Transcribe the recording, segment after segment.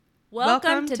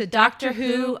Welcome to Doctor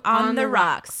Who on the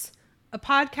Rocks, a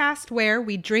podcast where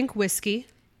we drink whiskey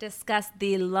discuss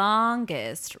the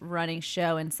longest running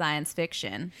show in science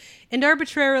fiction, and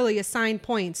arbitrarily assign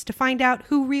points to find out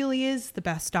who really is the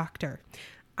best doctor.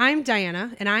 I'm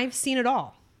Diana, and I've seen it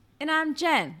all. And I'm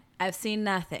Jen. I've seen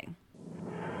nothing.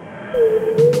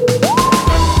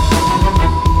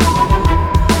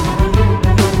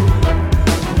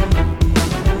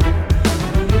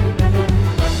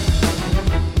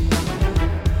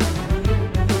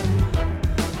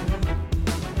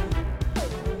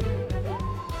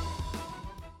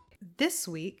 This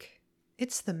week,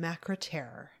 it's the Macra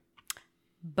Terror.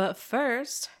 But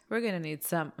first, we're going to need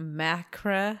some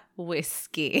Macra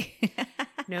whiskey.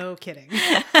 No kidding.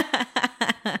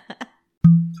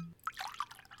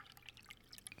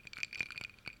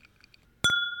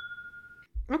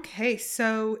 Okay,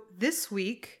 so this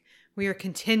week, we are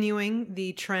continuing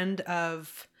the trend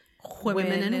of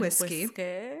women in whiskey.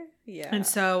 Yeah. And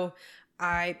so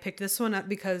I picked this one up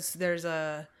because there's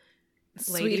a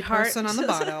lady Sweetheart person on the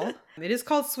bottle. It is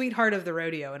called Sweetheart of the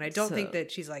Rodeo, and I don't think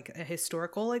that she's like a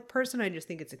historical person. I just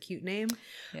think it's a cute name.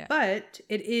 Yeah. But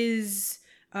it is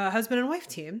a husband and wife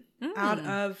team out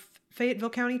of Fayetteville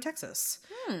County, Texas.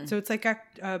 So it's like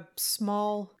a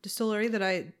small distillery that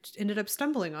I ended up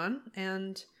stumbling on,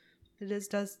 and it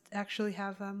does actually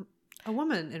have a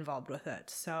woman involved with it.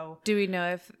 So Do we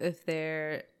know if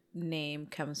their name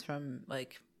comes from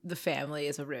like the family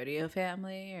is a rodeo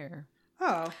family, or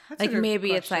that's like a good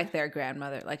maybe it's question. like their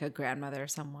grandmother, like a grandmother or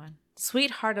someone.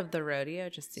 Sweetheart of the Rodeo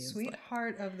just seems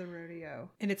Sweetheart of the Rodeo.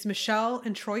 And it's Michelle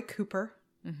and Troy Cooper.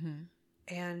 Mm-hmm.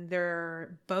 And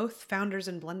they're both founders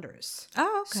and blenders.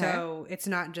 Oh, okay. So it's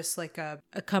not just like a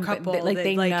company, couple. like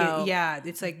they know.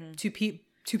 It's like two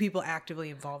people actively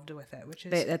involved with it, which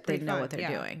is They pretty know fun. what they're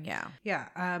doing. Yeah.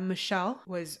 Yeah. Michelle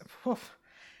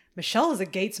is a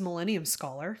Gates Millennium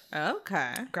Scholar,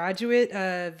 Okay. graduate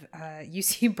of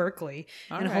UC Berkeley,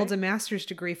 and right. holds a master's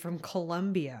degree from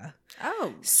Columbia.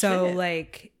 Oh, So shit.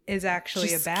 like is actually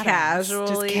Just a badass.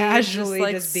 casually, just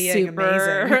like being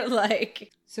super, amazing.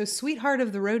 like So Sweetheart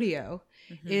of the Rodeo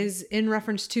is in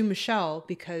reference to Michelle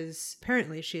because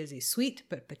apparently she has a sweet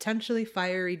but potentially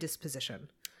fiery disposition.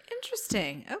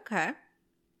 interesting. Okay.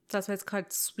 So that's why it's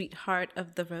called Sweetheart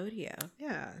of the Rodeo.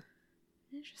 Yeah.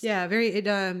 Interesting. Yeah,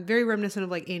 very reminiscent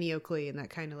of like Annie Oakley and that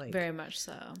kind of like Very much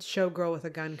so. showgirl with a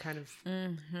gun kind of,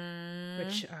 Mm-hmm.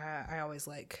 which I always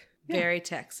like. Yeah. Very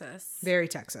Texas. Very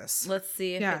Texas. Let's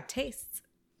see if Yeah. it tastes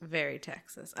very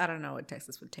Texas. I don't know what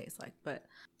Texas would taste like, but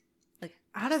like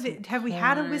Out of it, have we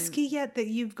had a whiskey yet that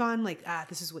you've gone like,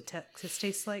 this is what Texas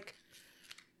tastes like?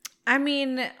 I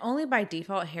mean, only by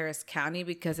default Harris County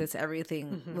because it's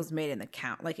everything was made in the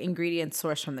county, like ingredients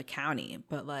sourced from the county.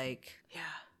 But like, Yeah.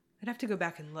 I'd have to go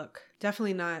back and look.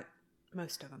 Definitely not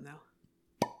most of them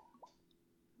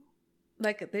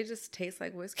though. they just taste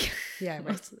like whiskey. Yeah, right.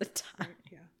 most of the time.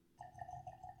 Yeah.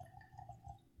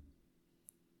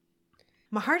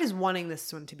 My heart is wanting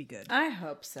this one to be good. I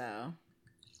hope so.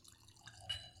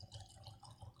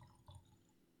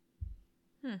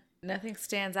 Nothing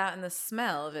stands out in the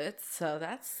smell of it, so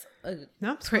that's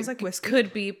No, it smells like whiskey.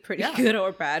 Could be pretty good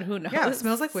or bad. Who knows? Yeah, it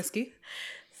smells like whiskey.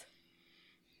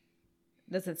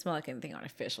 Doesn't smell like anything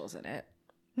artificial's in it.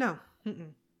 No.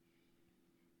 Mm-mm.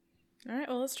 All right,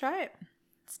 well, let's try it.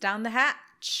 It's down the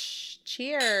hatch.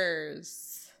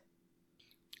 Cheers.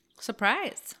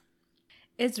 Surprise.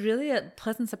 It's really a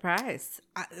pleasant surprise.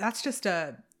 That's just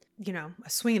a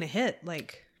swing and a hit.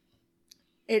 Like,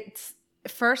 It's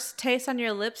first taste on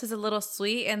your lips is a little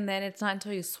sweet, and then it's not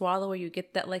until you swallow where you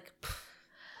get that like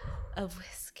of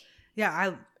whiskey.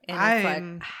 yeah,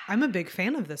 I'm a big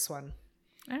fan of this one.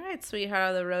 All right, Sweetheart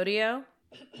of the Rodeo.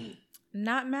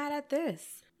 Not mad at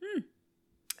this.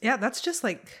 Yeah, that's just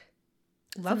like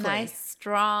lovely. Nice,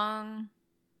 strong.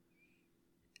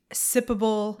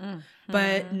 Sippable,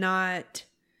 but not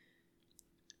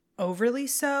overly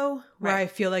so, where Right. I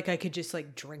feel like I could just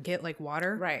like drink it like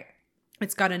water. Right.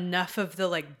 It's got enough of the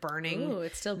like burning Ooh,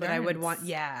 it still that I would burns. want.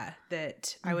 Yeah,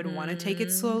 that I would want to take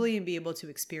it slowly and be able to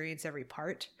experience every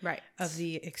part Right. of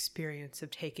the experience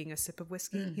of taking a sip of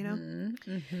whiskey. You know.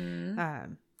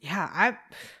 Mm-hmm. Yeah,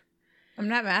 I'm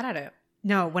not mad at it.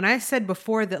 No, when I said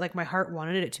before that like my heart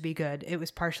wanted it to be good, it was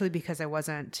partially because I was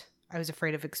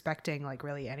afraid of expecting like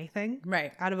really anything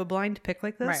Right. out of a blind pick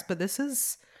like this. Right. But this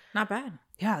is, Not bad.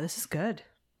 this is good.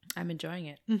 I'm enjoying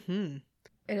it. Mm-hmm.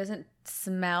 It doesn't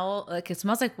smell like it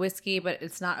smells like whiskey, but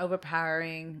it's not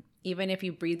overpowering. Even if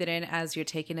you breathe it in as you're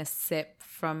taking a sip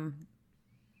from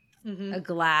a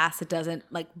glass, it doesn't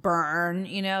like burn.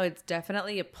 You know, it's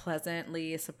definitely a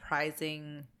pleasantly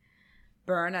surprising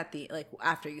burn at the like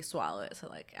after you swallow it. So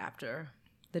like after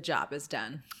the job is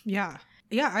done. Yeah.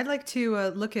 I'd like to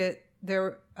look at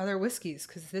their other whiskeys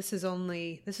because this is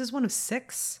one of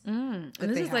 6. And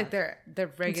this is like their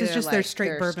regular. This is just like, their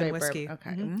straight bourbon whiskey.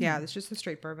 Okay. Yeah, this is just the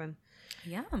straight bourbon.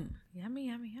 Yum.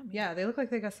 Yummy. Yeah, they look like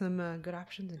they got some good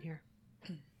options in here.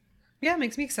 Yeah, it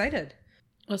makes me excited.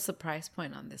 What's the price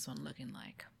point on this one looking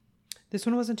like? This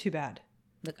one wasn't too bad.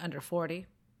 Like under 40?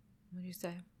 What do you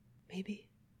say? Maybe.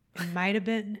 It might have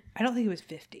been. I don't think it was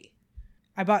 50.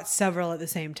 I bought several at the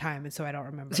same time, and so I don't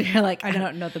remember. So you're like, I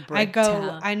don't know the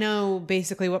breakdown. I know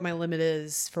basically what my limit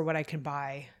is for what I can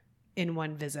buy in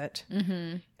one visit.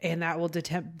 Mm-hmm. And that will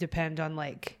depend on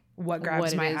like what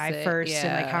grabs my eye first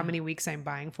and like how many weeks I'm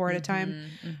buying for at a time.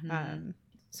 Mm-hmm.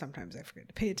 Sometimes I forget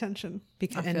to pay attention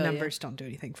because numbers don't do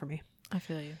anything for me. I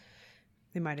feel you.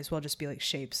 They might as well just be like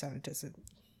shapes, and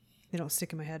they don't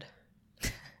stick in my head.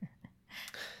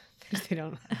 They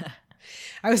don't.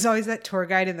 I was always that tour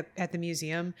guide at the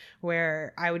museum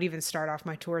where I would even start off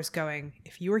my tours going,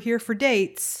 if you were here for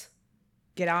dates,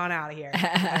 get on out of here.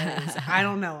 I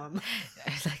don't know them.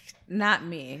 Like, not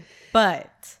me,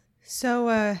 but. So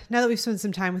now that we've spent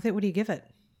some time with it, what do you give it?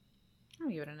 I'm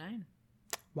going to give it a 9.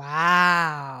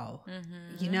 Wow.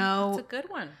 Mm-hmm. You know. It's a good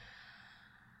one.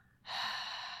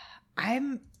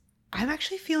 I'm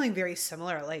actually feeling very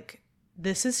similar. Like,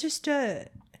 this is just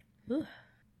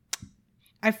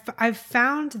I've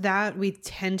found that we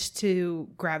tend to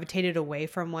gravitate it away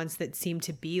from ones that seem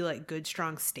to be like good,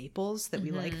 strong staples, that we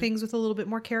like things with a little bit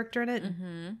more character in it.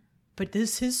 Mm-hmm. But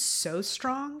this is so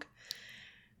strong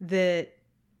that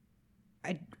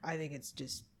I think it's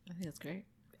just... I think it's great.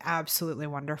 Absolutely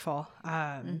wonderful.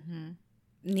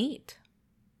 Neat.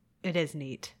 It is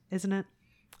neat, isn't it?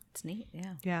 It's neat,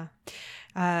 yeah. Yeah.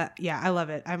 Yeah, I love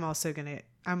it. I'm also going to...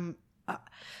 I'm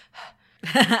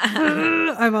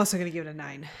also going to give it a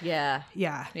 9. Yeah.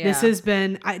 This has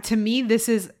been, to me, this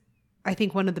is, I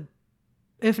think, one of the,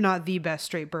 if not the best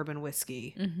straight bourbon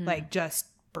whiskey, like just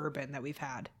bourbon that we've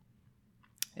had.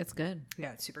 It's good.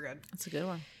 Yeah, it's super good. It's a good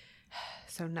one.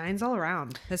 So 9s all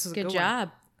around. This is a good job.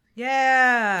 One.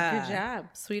 Yeah. Good job.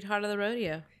 Sweetheart of the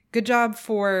rodeo. Good job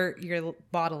for your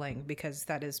bottling because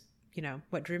that is,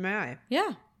 what drew my eye.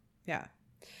 Yeah. Yeah.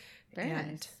 Very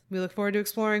nice. We look forward to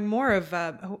exploring more of,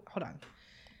 hold on.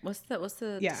 What's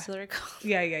the distillery called?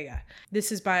 Yeah.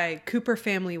 This is by Cooper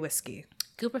Family Whiskey.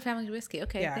 Cooper Family Whiskey.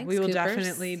 Okay. Yeah, thanks, we will Coopers.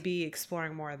 definitely be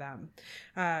exploring more of them.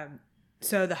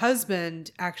 So the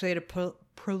husband actually had a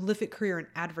prolific career in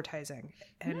advertising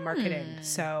and marketing.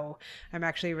 So I'm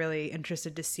actually really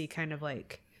interested to see kind of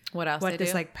like what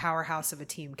this like powerhouse of a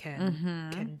team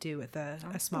can do with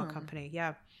a small company.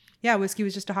 Yeah, whiskey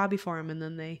was just a hobby for him, and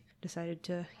then they decided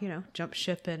to, jump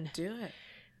ship and do it.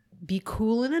 Be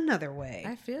cool in another way.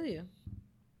 I feel you.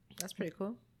 That's pretty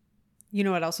cool. You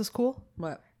know what else is cool?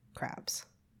 What? Crabs.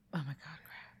 Oh my God,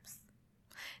 crabs.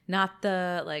 Not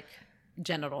the like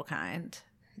genital kind.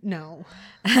 No,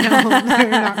 they're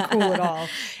not cool at all.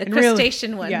 The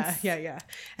crustacean ones. Yeah.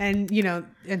 And,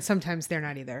 and sometimes they're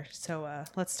not either. So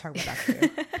let's talk about that too.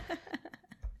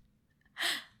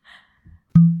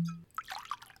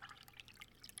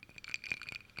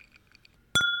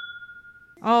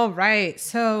 All right.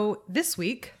 So this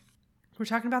week, we're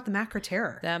talking about the Macra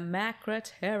Terror. The Macra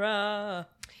Terror.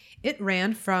 It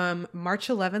ran from March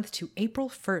 11th to April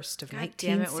 1st of 1967.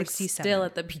 Damn it, we're still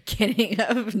at the beginning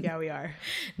of... Yeah, we are.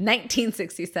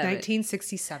 1967.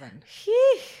 1967.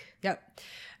 Yep.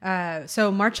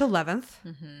 So March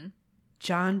 11th,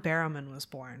 John Barrowman was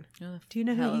born. Do you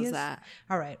know who he is? That?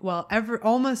 All right. Well,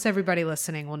 almost everybody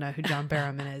listening will know who John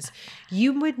Barrowman is.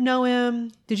 You would know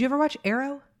him. Did you ever watch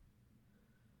Arrow?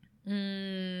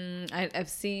 I've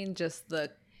seen just the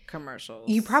commercials.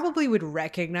 You probably would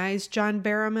recognize John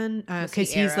Barrowman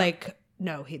because he's like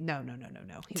no. He was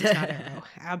not Arrow.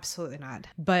 Absolutely not.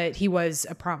 But he was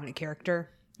a prominent character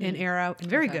in Arrow and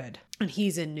very good. And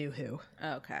he's in New Who.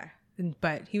 Okay.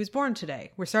 But he was born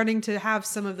today. We're starting to have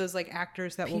some of those like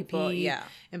actors that will be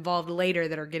involved later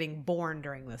that are getting born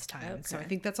during this time. Okay. So I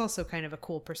think that's also kind of a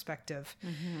cool perspective.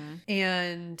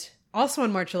 And also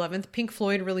on March 11th, Pink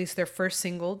Floyd released their first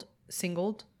single.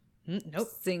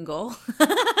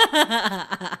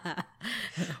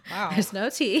 Wow. There's no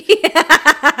T.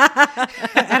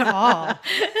 At all.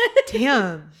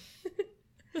 Damn.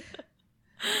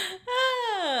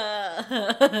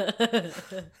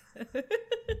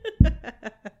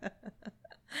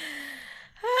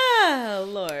 Oh,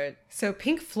 Lord. So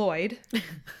Pink Floyd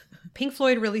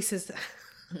releases...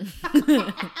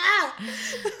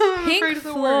 Pink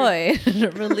Floyd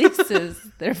releases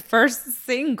their first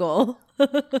single.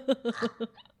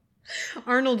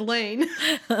 Arnold Lane.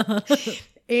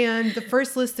 And the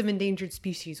first list of endangered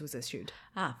species was issued.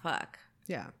 Ah, fuck.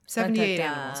 Yeah. 78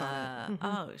 animals on it.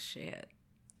 Oh, shit.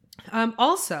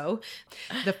 Also,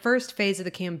 the first phase of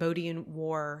the Cambodian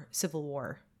Civil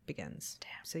War begins.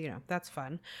 Damn. So, that's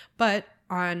fun. But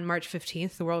on March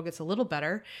 15th, the world gets a little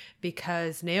better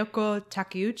because Naoko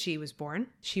Takeuchi was born.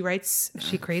 She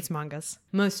creates mangas.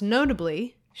 Most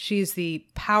notably, she's the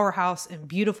powerhouse and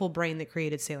beautiful brain that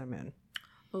created Sailor Moon.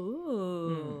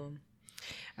 Ooh.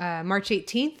 March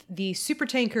 18th, the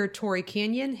supertanker Torrey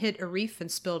Canyon hit a reef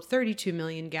and spilled 32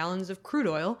 million gallons of crude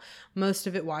oil, most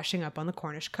of it washing up on the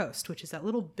Cornish coast, which is that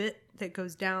little bit that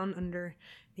goes down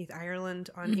underneath Ireland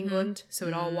on England. So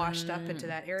it all washed up into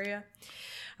that area.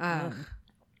 And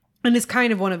it's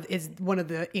kind of one of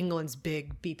the England's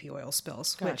big BP oil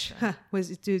spills, Gotcha.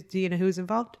 which do you know who's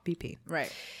involved? BP.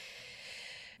 Right.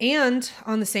 And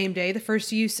on the same day, the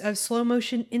first use of slow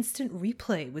motion instant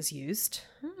replay was used.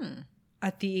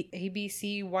 At the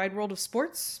ABC Wide World of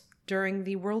Sports during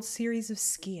the World Series of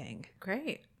Skiing.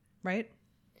 Great. Right?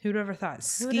 Who'd ever thought?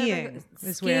 Skiing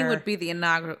would be the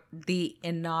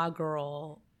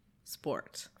inaugural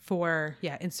sport. For,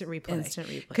 instant replay. Instant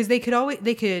replay. Because they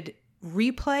could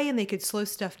replay and they could slow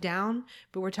stuff down,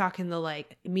 but we're talking the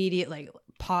immediate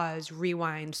pause,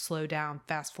 rewind, slow down,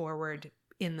 fast forward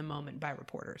in the moment by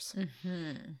reporters.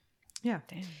 Mm-hmm. Yeah.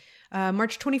 Damn.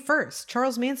 March 21st,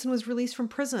 Charles Manson was released from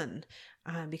prison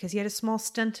because he had a small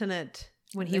stent in it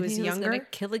when he was younger. Gonna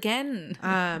kill again.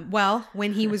 Well,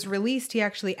 when he was released, he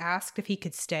actually asked if he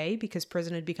could stay because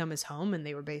prison had become his home, and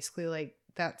they were basically like,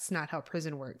 "That's not how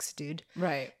prison works, dude.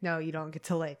 Right? No, you don't get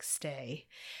to stay."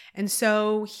 And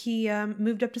so he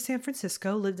moved up to San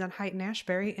Francisco, lived on Haight and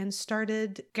Ashbury, and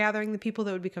started gathering the people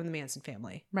that would become the Manson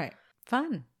family. Right.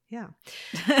 Fun. Yeah.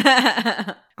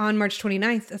 On March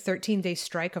 29th, a 13-day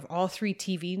strike of all 3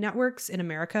 TV networks in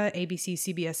America, ABC,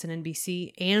 CBS, and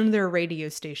NBC, and their radio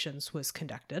stations was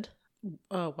conducted.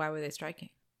 Oh, why were they striking?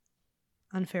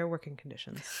 Unfair working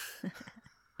conditions.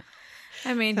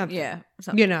 I mean, Something. Yeah.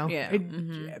 Something.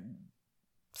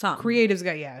 Creatives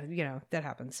got, that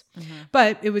happens. Mm-hmm.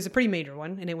 But it was a pretty major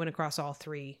one, and it went across all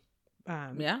 3.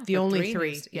 The only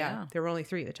 3. There were only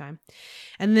 3 at the time.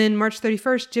 And then March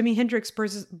 31st, Jimi Hendrix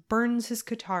burns his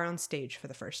guitar on stage for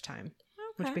the first time,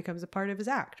 which becomes a part of his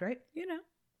act, right?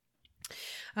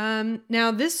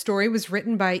 Now, this story was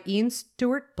written by Ian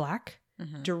Stewart Black,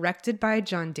 directed by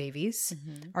John Davies.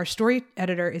 Our story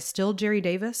editor is still Jerry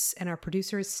Davis, and our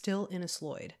producer is still Innes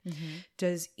Lloyd.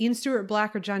 Does Ian Stewart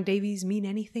Black or John Davies mean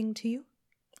anything to you?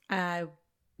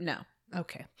 No.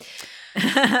 Okay.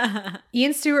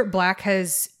 Ian Stewart Black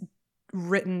has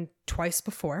written twice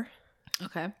before.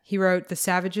 Okay. He wrote The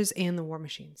Savages and The War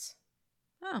Machines.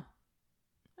 Oh,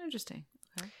 interesting.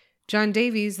 Okay. John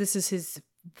Davies, this is his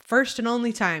first and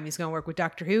only time he's going to work with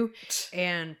Doctor Who.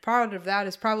 And part of that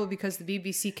is probably because the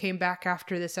BBC came back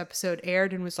after this episode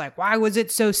aired and was like, "Why was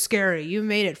it so scary? You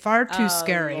made it far too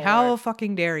scary. Lord. How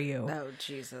fucking dare you?" Oh,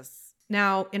 Jesus.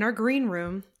 Now, in our green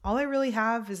room, all I really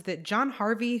have is that John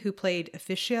Harvey, who played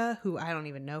Ephicia, who I don't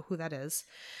even know who that is,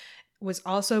 was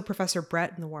also Professor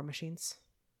Brett in The War Machines.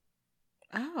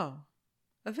 Oh.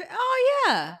 Oh,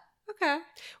 yeah. Okay.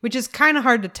 Which is kind of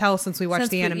hard to tell since we watched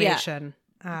the animation.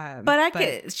 Yeah.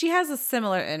 But she has a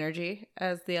similar energy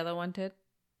as the other one did.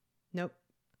 Nope.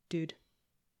 Dude.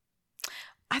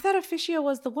 I thought Ephicia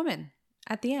was the woman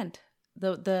at the end.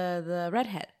 The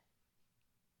redhead.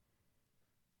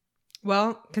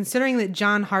 Well, considering that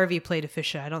John Harvey played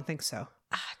Ephicia, I don't think so.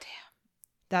 Ah,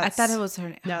 damn. I thought it was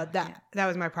her. No, that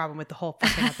was my problem with the whole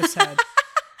fucking episode.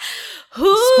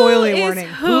 Spoiler warning.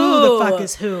 Who the fuck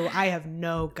is who? I have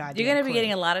no goddamn You're going to be clue.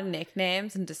 getting a lot of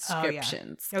nicknames and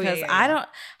descriptions. Because I don't...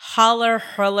 Holler,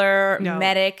 hurler,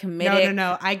 medic, midic.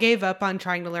 No. I gave up on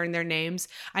trying to learn their names.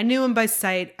 I knew them by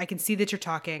sight. I can see that you're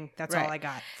talking. That's all I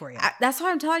got for you. That's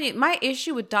why I'm telling you. My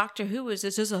issue with Doctor Who is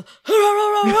it's just a...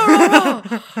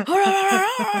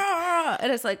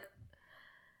 and it's like...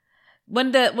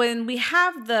 When we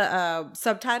have the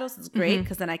subtitles, it's great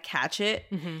because then I catch it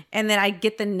and then I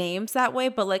get the names that way.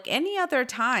 But like any other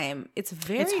time, it's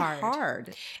very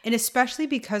hard. And especially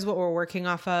because what we're working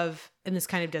off of, and this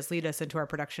kind of does lead us into our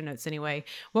production notes anyway,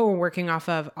 what we're working off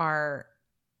of are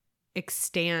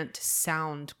extant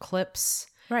sound clips.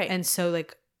 Right. And so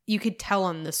like you could tell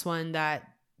on this one that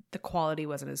the quality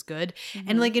wasn't as good.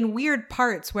 And like in weird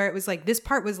parts where it was like this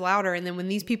part was louder, and then when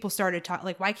these people started talking,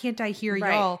 like, why can't I hear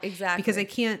y'all? Exactly. Because I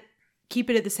can't keep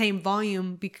it at the same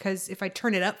volume, because if I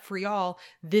turn it up for y'all,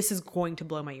 this is going to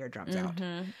blow my eardrums out.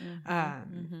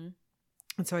 And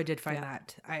so I did find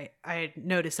that I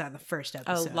noticed that in the first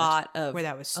episode where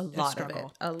that was a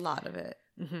struggle. A lot of it.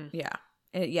 Mm-hmm.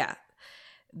 Yeah.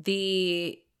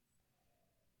 The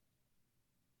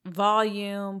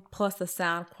volume plus the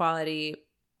sound quality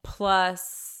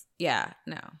plus, yeah,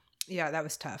 no. Yeah, that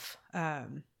was tough.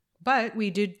 But we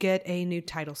did get a new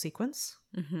title sequence.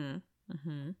 And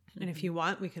if you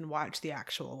want, we can watch the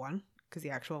actual one, because the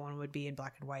actual one would be in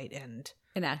black and white and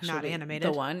actually, not animated.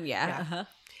 The one, yeah.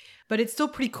 But it's still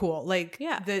pretty cool. Like,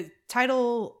 the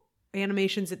title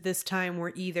animations at this time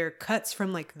were either cuts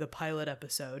from like the pilot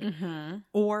episode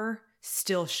or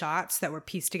still shots that were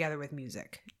pieced together with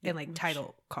music and like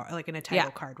title card, like in a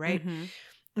title card, right?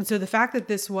 And so the fact that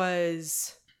this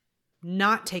was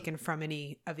not taken from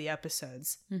any of the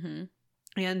episodes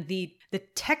and the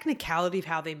technicality of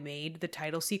how they made the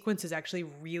title sequence is actually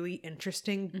really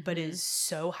interesting, but is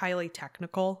so highly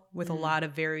technical with a lot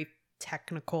of very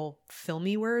technical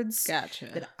filmy words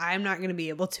that I'm not going to be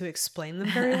able to explain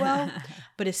them very well.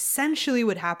 But essentially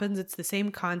what happens, it's the same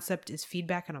concept as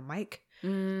feedback on a mic,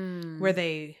 where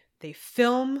they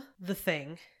film the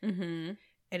thing and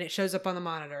it shows up on the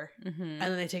monitor, and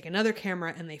then they take another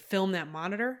camera and they film that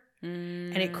monitor,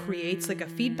 and it creates like a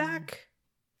feedback,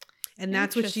 and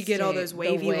that's what you get all those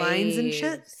wavy lines and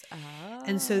shit.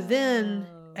 And so then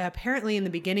apparently in the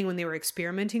beginning when they were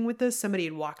experimenting with this, somebody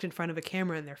had walked in front of a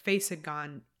camera and their face had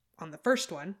gone on the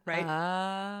first one, right?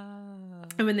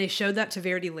 And when they showed that to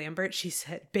Verity Lambert, she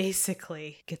said,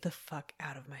 basically, get the fuck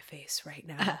out of my face right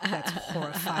now. That's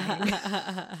horrifying.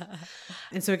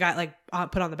 And so it got like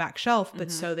put on the back shelf.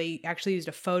 But so they actually used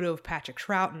a photo of Patrick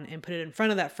Troughton and put it in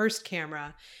front of that first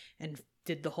camera and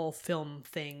did the whole film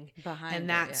thing behind, and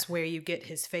that's where you get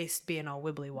his face being all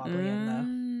wibbly wobbly in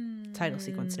the title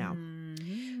sequence now.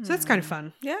 So that's kind of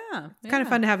fun. Yeah. Kind of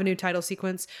fun to have a new title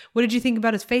sequence. What did you think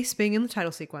about his face being in the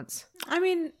title sequence? I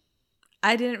mean,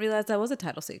 I didn't realize that was a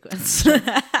title sequence.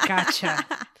 Gotcha.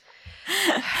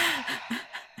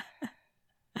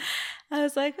 I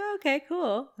was like, oh, okay,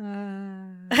 cool.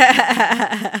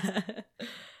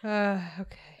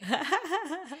 Okay.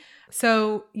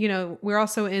 So, you know, we're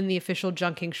also in the official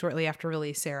junking shortly after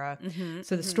release era.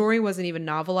 So the story wasn't even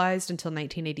novelized until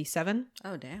 1987.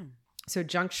 Oh, damn. So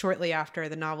junked shortly after,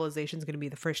 the novelization is going to be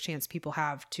the first chance people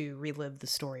have to relive the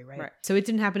story, right? So it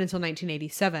didn't happen until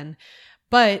 1987,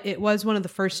 but it was one of the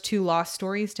first two Lost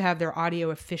stories to have their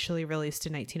audio officially released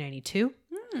in 1992.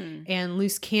 And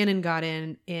Loose Cannon got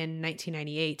in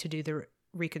 1998 to do the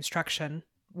reconstruction,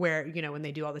 where, you know, when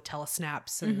they do all the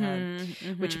telesnaps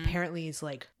and which apparently is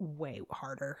like way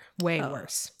harder, way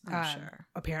worse. I'm sure.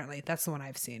 Apparently that's the one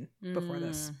I've seen before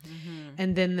this.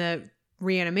 And then the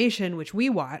reanimation, which we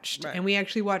watched, and we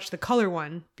actually watched the color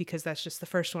one because that's just the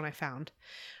first one I found.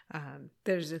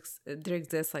 There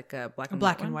exists like a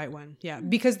black and white one. Yeah,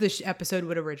 because the episode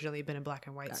would originally been in black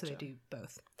and white, so they do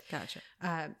both. Gotcha.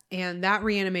 And that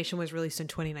reanimation was released in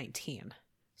 2019.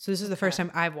 So this is the first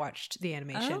time I've watched the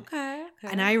animation. Okay.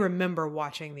 And I remember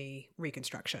watching the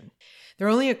reconstruction. There are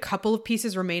only a couple of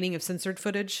pieces remaining of censored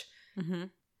footage.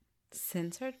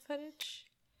 Censored footage?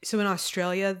 So in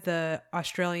Australia, the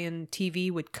Australian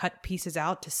TV would cut pieces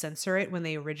out to censor it when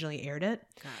they originally aired it.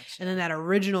 Gotcha. And then that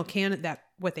original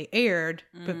what they aired,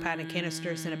 put Pat in a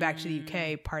canister, sent it back to the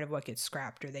UK, part of what gets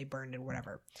scrapped or they burned and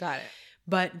whatever. Got it.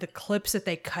 But the clips that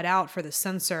they cut out for the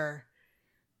censor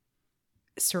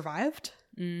survived.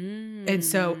 And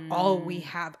so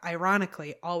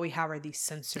ironically, all we have are these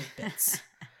censored bits.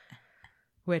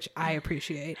 Which I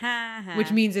appreciate.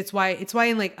 Which means it's why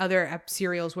in like other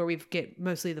serials where we get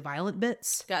mostly the violent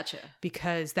bits. Gotcha.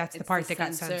 Because that's the part that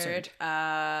got censored.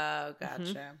 Oh,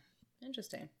 gotcha.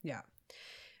 Interesting. Yeah.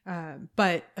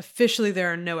 But officially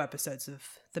there are no episodes of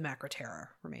The Macro Terror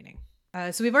remaining.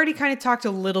 So we've already kind of talked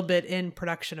a little bit in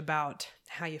production about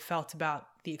how you felt about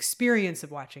the experience of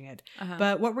watching it.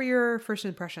 But what were your first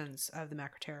impressions of The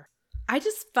Macro Terror? I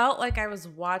just felt like I was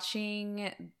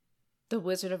watching The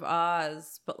Wizard of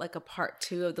Oz, but like a part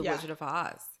 2 of The Wizard of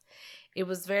Oz. It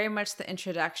was very much the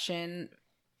introduction.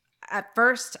 At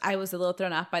first, I was a little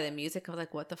thrown off by the music. I was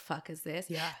like, what the fuck is this?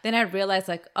 Yeah. Then I realized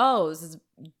like, oh,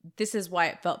 this is why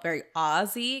it felt very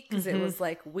Ozzy, because it was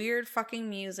like weird fucking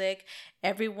music.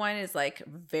 Everyone is like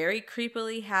very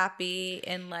creepily happy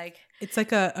and like... It's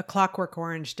like a Clockwork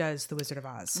Orange does The Wizard of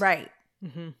Oz. Right.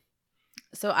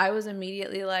 So I was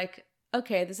immediately like,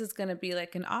 okay, this is going to be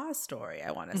like an Oz story, I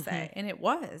want to say. And it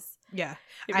was. Yeah.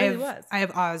 It really was. I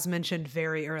have Oz mentioned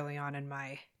very early on in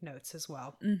my notes as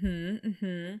well.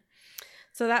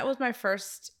 So that was my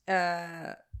first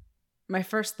thought,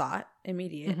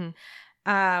 immediate.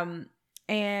 And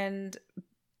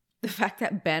the fact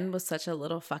that Ben was such a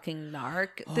little fucking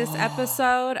narc this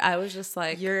episode, I was just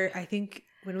like... I think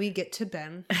when we get to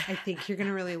Ben, I think you're going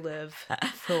to really live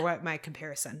for what my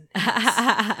comparison is.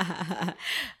 All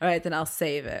right, then I'll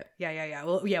save it. Yeah.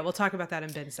 We'll talk about that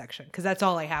in Ben's section because that's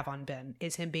all I have on Ben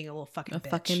is him being a little fucking bitch.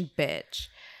 Fucking bitch.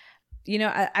 You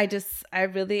know,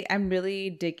 I'm really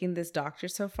digging this doctor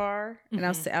so far, and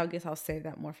I guess I'll save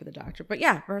that more for the doctor. But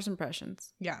yeah, first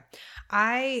impressions. Yeah,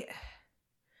 it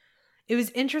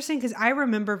was interesting because I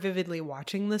remember vividly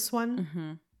watching this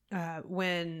one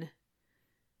when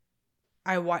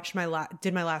I watched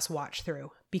did my last watch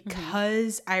through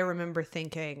because I remember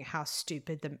thinking how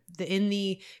stupid in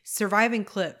the surviving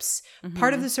clips,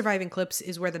 part of the surviving clips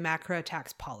is where the macro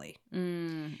attacks Polly.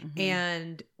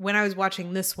 And when I was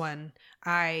watching this one,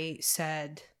 I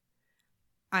said,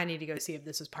 I need to go see if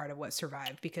this is part of what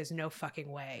survived because no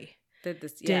fucking way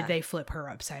did they flip her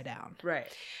upside down. Right.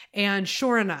 And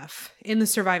sure enough, in the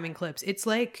surviving clips, it's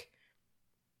like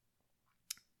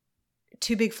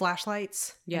two big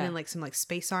flashlights and then like some like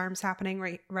space arms happening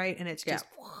right and it's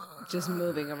just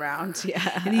moving around.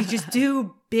 Yeah. And you just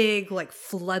do big like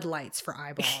floodlights for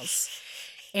eyeballs.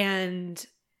 And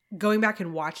going back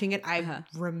and watching it, I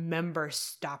remember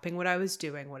stopping what I was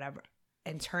doing, whatever,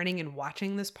 and turning and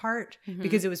watching this part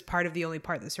because it was part of the only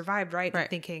part that survived, right? And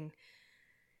thinking,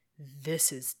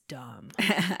 this is dumb.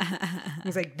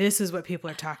 It's like, this is what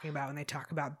people are talking about when they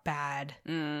talk about bad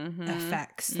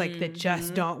effects, like that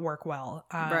just don't work well.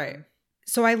 Right.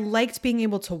 So I liked being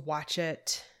able to watch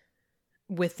it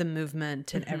with the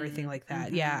movement and everything like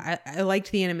that. Yeah, I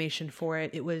liked the animation for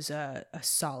it. It was a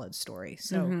solid story.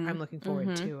 So I'm looking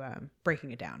forward to breaking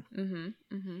it down.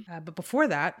 But before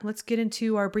that, let's get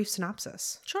into our brief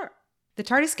synopsis. Sure. The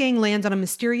TARDIS gang lands on a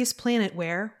mysterious planet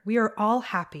where we are all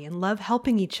happy and love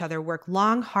helping each other work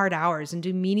long, hard hours and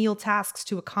do menial tasks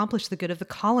to accomplish the good of the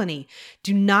colony.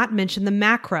 Do not mention the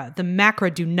Macra. The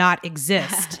Macra do not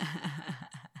exist.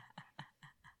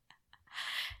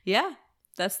 Yeah,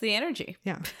 that's the energy.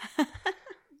 Yeah.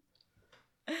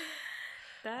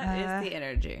 That is the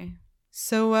energy.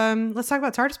 So let's talk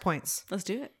about TARDIS points. Let's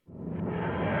do it.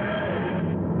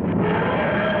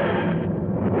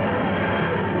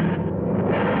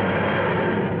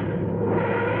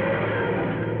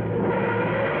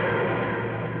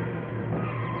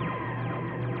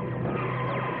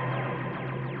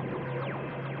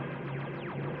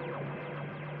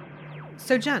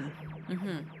 So Jen,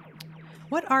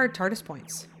 what are TARDIS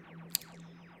points?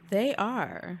 They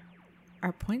are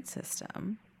our point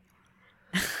system.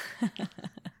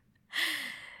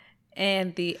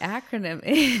 And the acronym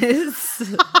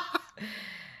is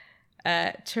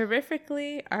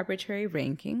terrifically arbitrary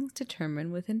rankings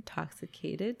determined with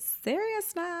intoxicated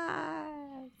seriousness.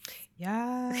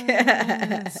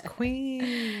 Yes,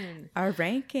 queen. Our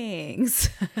rankings.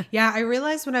 Yeah, I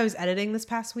realized when I was editing this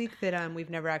past week that we've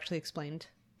never actually explained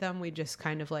them. We just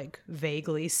kind of like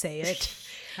vaguely say it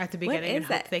at the beginning and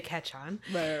hope they catch on.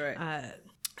 Right.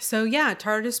 So yeah,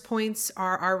 TARDIS points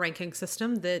are our ranking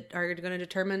system that are going to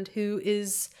determine who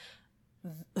is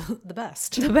the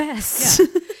best. The best. Yeah.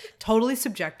 Totally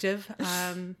subjective.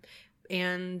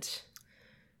 And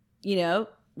you know,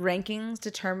 rankings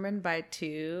determined by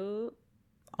two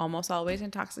almost always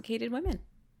intoxicated women.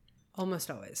 Almost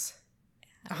always.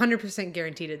 100%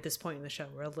 guaranteed at this point in the show.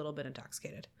 We're a little bit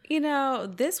intoxicated. You know,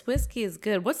 this whiskey is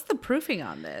good. What's the proofing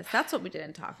on this? That's what we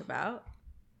didn't talk about.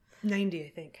 90, I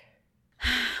think.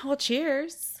 Well,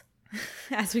 cheers.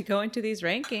 As we go into these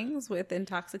rankings with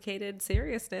intoxicated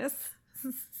seriousness.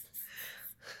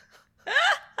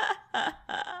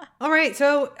 All right,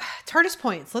 so TARDIS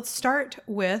points. Let's start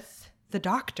with the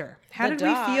Doctor. How did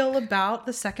we feel about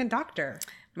the second Doctor?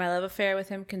 My love affair with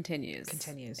him continues. It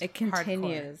continues.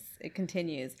 Hardcore. It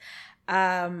continues.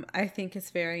 I think it's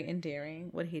very endearing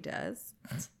what he does.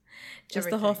 Just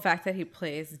the whole fact that he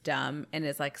plays dumb and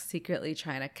is like secretly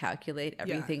trying to calculate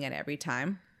everything at every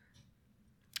time.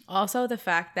 Also the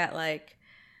fact that like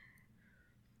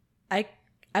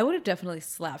I would have definitely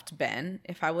slapped Ben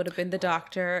if I would have been the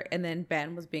Doctor and then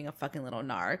Ben was being a fucking little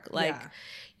narc. Like,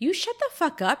 you shut the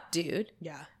fuck up, dude.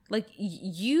 Yeah. Like,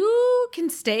 you can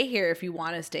stay here if you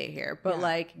want to stay here, but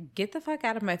like, get the fuck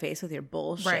out of my face with your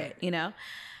bullshit, you know?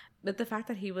 But the fact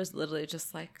that he was literally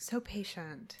just like, so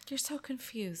patient. You're so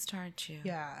confused, aren't you?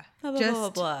 Yeah. Blah, blah, blah, blah,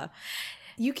 blah.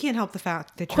 You can't help the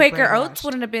fact that Quaker Oats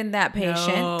wouldn't have been that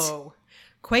patient. No.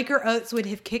 Quaker Oats would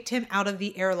have kicked him out of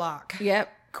the airlock. Yep.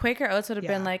 Quaker Oats would have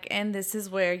been like, and this is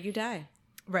where you die.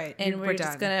 Right. And we're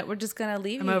just gonna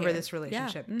leave I'm you over here. this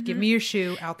relationship. Yeah. Give me your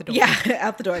shoe, out the door. Yeah,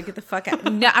 out the door. Get the fuck out.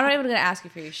 No, I'm not even gonna ask you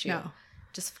for your shoe. No.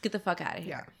 Just get the fuck out of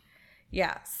here.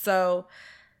 Yeah. So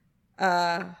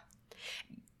yeah.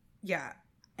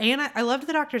 And I loved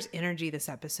the Doctor's energy this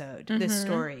episode, this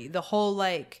story. The whole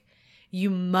like You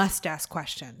must ask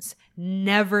questions.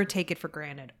 Never take it for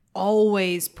granted.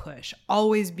 Always push.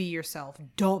 Always be yourself.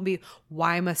 Don't be,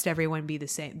 why must everyone be the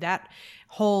same? That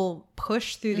whole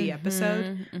push through the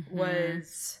episode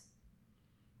was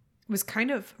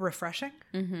kind of refreshing.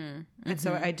 And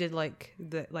so I did like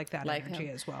that energy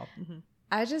as well.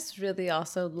 I just really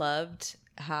also loved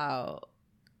how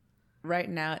right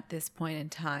now at this point in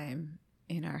time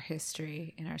in our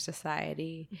history, in our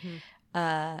society,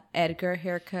 Edgar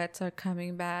haircuts are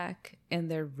coming back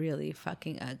and they're really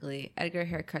fucking ugly. Edgar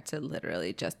haircuts are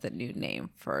literally just the new name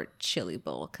for chili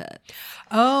bowl cut.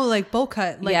 Oh, like bowl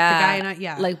cut. Like the guy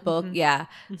in like bowl,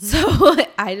 So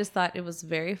I just thought it was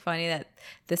very funny that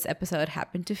this episode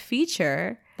happened to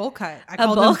feature bowl cut. I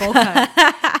called him bowl cut.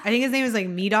 I think his name is like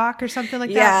Medoc or something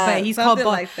like that. But he's called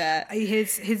bowl like that.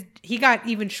 He got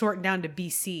even shortened down to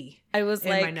BC. I was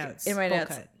in my notes.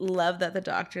 Love that the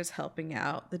doctor's helping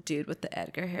out the dude with the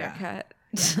Edgar haircut.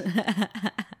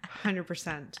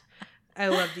 100%. I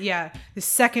loved the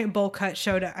second bowl cut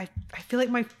showed up. I feel like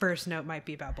my first note might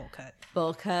be about bowl cut.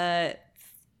 Bowl cut.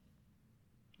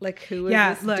 Like, who is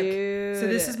this dude? So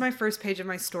this is my first page of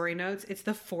my story notes. It's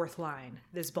the fourth line.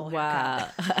 This bowl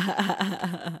haircut.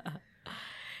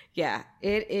 Yeah,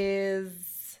 it is.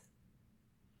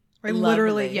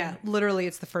 Literally,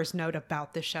 it's the first note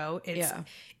about the show. It's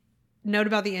note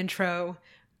about the intro,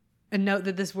 a note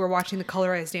that we're watching the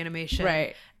colorized animation.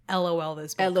 Right. LOL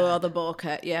this bowl LOL cut. the bowl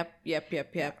cut. Yep.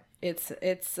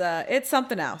 It's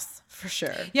something else for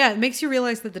sure. Yeah, it makes you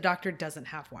realize that the doctor doesn't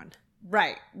have one.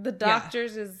 Right. The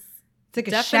doctor's is it's like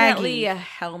definitely a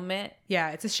helmet.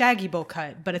 Yeah, it's a shaggy bowl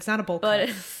cut, but it's not a bowl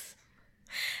cut.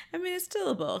 It's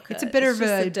still a bowl cut. It's a bit of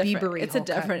a Biebery It's a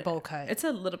different bowl cut. It's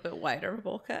a little bit wider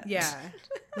bowl cut. Yeah.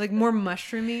 Like more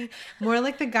mushroomy. More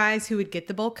like the guys who would get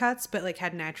the bowl cuts, but like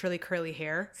had naturally curly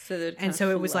hair. So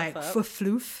it was like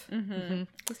floof.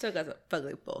 It still got a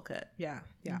fugly bowl cut. Yeah.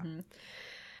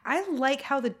 I like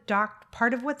how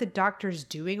part of what the doctor's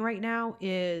doing right now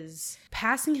is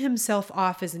passing himself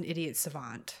off as an idiot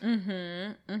savant.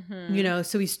 You know,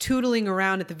 so he's tootling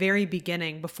around at the very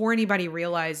beginning before anybody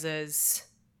realizes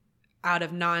out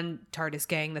of non-TARDIS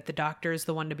gang that the doctor is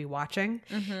the one to be watching.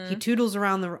 He tootles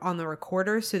around on the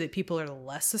recorder so that people are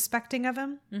less suspecting of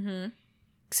him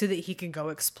so that he can go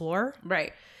explore.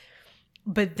 Right.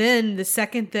 But then the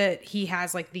second that he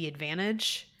has like the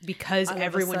advantage because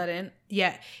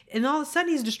and all of a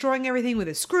sudden he's destroying everything with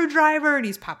a screwdriver and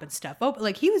he's popping stuff open.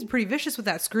 Like he was pretty vicious with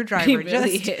that screwdriver. He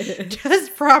really just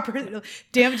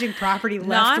damaging property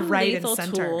left, right, and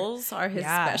center. Tools are his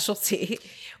specialty.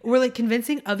 Or like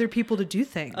convincing other people to do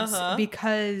things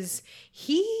because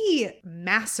he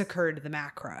massacred the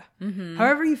Macra.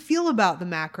 However you feel about the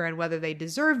Macra and whether they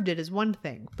deserved it is one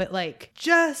thing, but like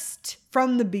just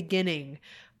from the beginning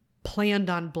planned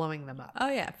on blowing them up.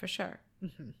 Oh yeah, for sure.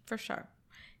 For sure.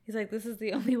 He's like, this is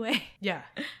the only way. Yeah.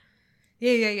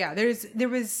 There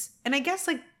was, and I guess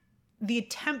like the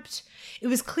attempt, it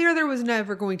was clear there was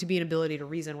never going to be an ability to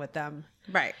reason with them.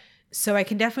 Right. So I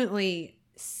can definitely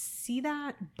see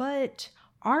that, but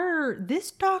this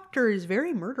doctor is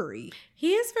very murdery.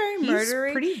 He is very murdery.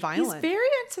 He's pretty violent. He's very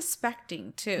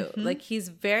unsuspecting too. Like he's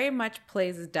very much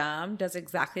plays dumb, does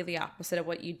exactly the opposite of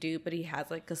what you do, but he has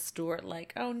like a Stuart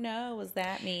like, oh no, was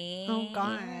that me? Oh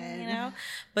God. You know?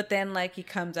 But then like he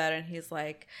comes out and he's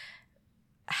like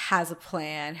has a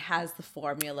plan, has the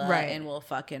formula, and will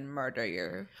fucking murder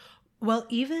you. Well,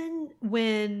 even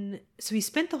so he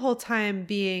spent the whole time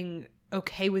being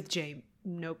okay with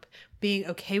being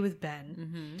okay with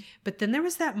Ben. But then there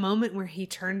was that moment where he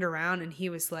turned around and he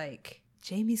was like,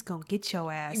 Jamie's gonna get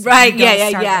your ass. Right,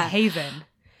 yeah. Behaving.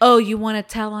 Oh, you want to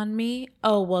tell on me?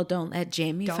 Oh, well, don't let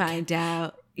Jamie find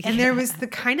out. And there was the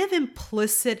kind of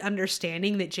implicit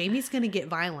understanding that Jamie's going to get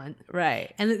violent.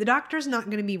 Right. And that the doctor's not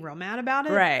going to be real mad about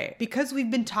it. Right. Because we've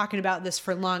been talking about this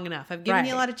for long enough. I've given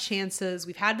you a lot of chances.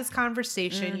 We've had this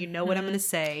conversation. You know what I'm going to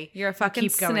say. You're a fucking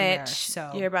snitch.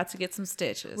 So you're about to get some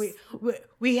stitches.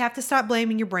 We have to stop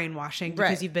blaming your brainwashing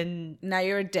because you've been... Now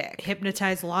you're a dick.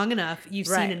 Hypnotized long enough. You've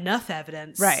seen enough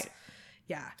evidence. Right.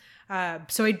 Yeah.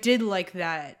 So I did like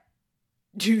that.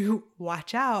 Do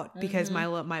watch out because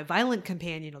my violent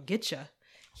companion will get you.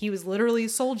 He was literally a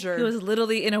soldier. He was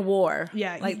literally in a war.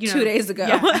 Yeah, like 2 days ago.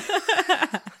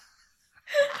 Yeah.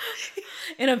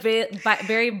 In a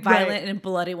very violent and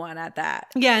bloody one at that.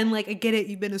 Yeah, and like I get it,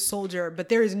 you've been a soldier, but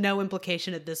there is no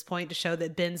implication at this point to show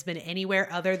that Ben's been anywhere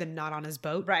other than not on his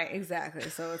boat. Right, exactly.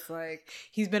 So it's like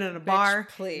he's been in a bar,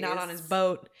 please. Not on his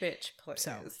boat. Bitch, please.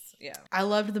 So yeah, I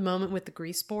loved the moment with the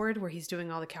grease board where he's doing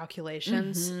all the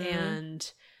calculations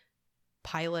and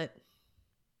Pilot,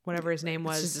 whatever his name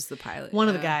was, just the pilot. One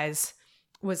of the guys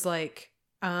was like,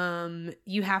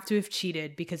 you have to have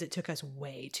cheated because it took us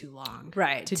way too long.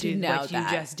 Right. To do what you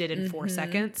just did in 4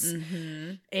 seconds.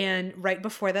 And right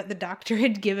before that, the doctor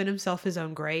had given himself his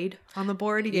own grade on the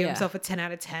board. He gave himself a 10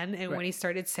 out of 10. And when he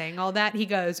started saying all that, he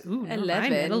goes, ooh, no,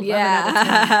 11 out of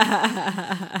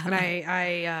 10. And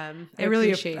I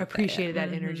really appreciated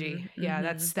that energy.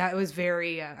 Yeah, that was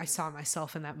very, I saw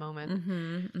myself in that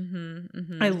moment.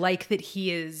 I like that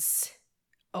he is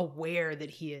aware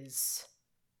that he is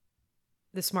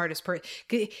the smartest person.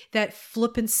 That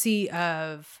flippancy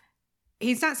of,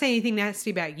 he's not saying anything nasty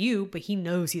about you, but he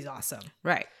knows he's awesome.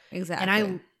 Right. Exactly.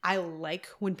 And I like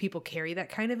when people carry that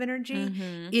kind of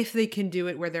energy if they can do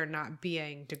it where they're not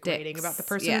being degrading about the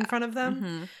person in front of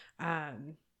them. I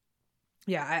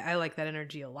like that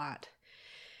energy a lot.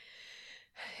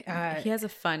 He has a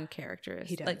fun character.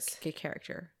 He does. Like a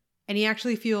character. And he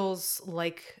actually feels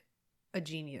like a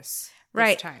genius.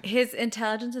 Right. Time. His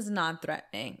intelligence is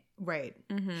non-threatening. Right.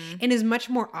 And is much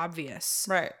more obvious.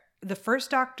 Right. The first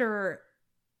Doctor,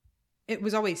 it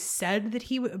was always said that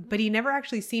he would, but he never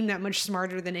actually seemed that much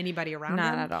smarter than anybody around him.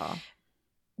 Not at all.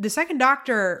 The second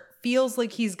Doctor feels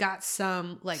like he's got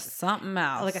some, like, something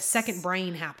else. Like a second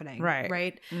brain happening. Right.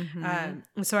 Right. And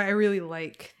so I really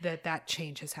like that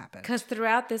change has happened. Because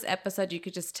throughout this episode, you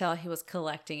could just tell he was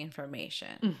collecting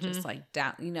information. Just like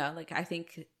down, like I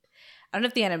think, I don't know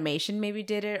if the animation maybe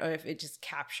did it or if it just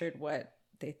captured what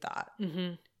they thought.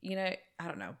 I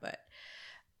don't know, but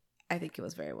I think it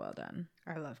was very well done.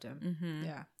 I loved him.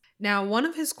 Yeah. Now, one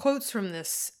of his quotes from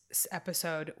this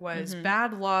episode was,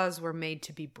 bad laws were made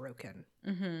to be broken.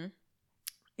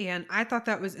 And I thought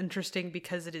that was interesting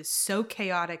because it is so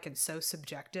chaotic and so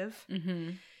subjective.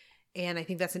 And I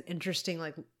think that's an interesting,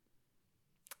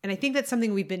 and I think that's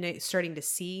something we've been starting to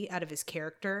see out of his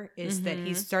character is that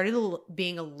he's started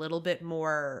being a little bit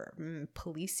more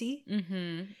policey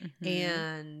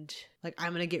and like,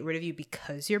 I'm going to get rid of you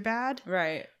because you're bad.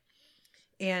 Right.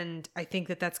 And I think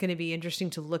that that's going to be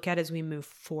interesting to look at as we move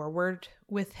forward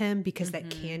with him because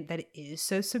that is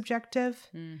so subjective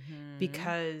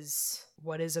because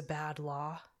what is a bad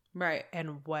law? Right.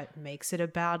 And what makes it a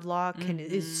bad law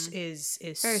is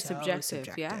very so subjective.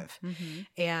 Yeah.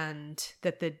 And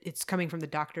that it's coming from the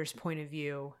Doctor's point of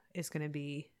view is going to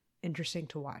be interesting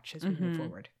to watch as we move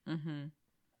forward.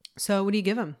 So what do you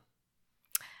give him?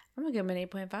 I'm going to give him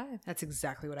an 8.5. That's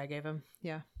exactly what I gave him.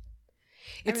 Yeah.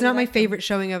 It's really not my favorite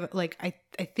showing of, like, I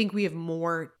think we have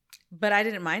more. But I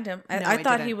didn't mind him. I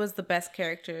thought he was the best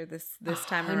character this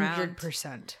time around.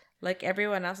 100%. Like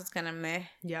everyone else was kind of meh.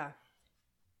 Yeah.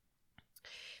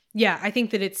 Yeah, I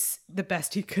think that it's the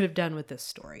best he could have done with this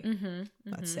story,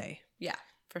 let's say. Yeah,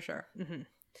 for sure.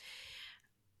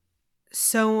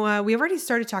 So we've already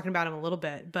started talking about him a little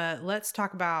bit, but let's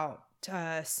talk about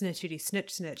Snitchity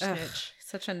Snitch.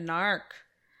 Such a narc.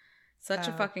 Such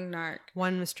a fucking narc.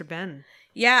 One Mr. Ben.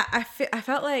 Yeah, I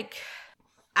felt like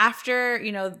after,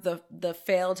 the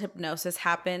failed hypnosis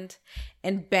happened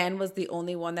and Ben was the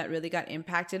only one that really got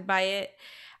impacted by it,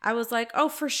 I was like, oh,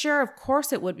 for sure. Of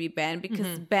course it would be Ben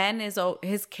because Ben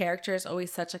his character is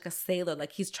always such like a sailor.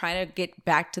 Like he's trying to get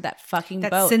back to that fucking boat.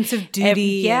 That sense of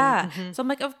duty. So I'm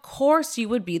like, of course you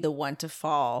would be the one to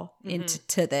fall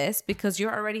into this because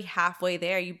you're already halfway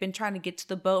there. You've been trying to get to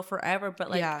the boat forever, but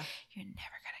you're never going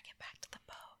to get back to the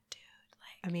boat, dude.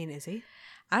 Like, I mean, is he?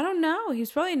 I don't know. He's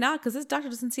probably not because this Doctor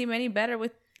doesn't seem any better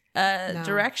with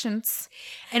directions.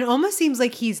 And it almost seems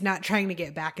like he's not trying to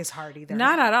get back as hard either.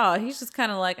 Not at all. He's just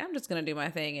kind of like, I'm just going to do my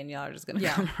thing and y'all are just going to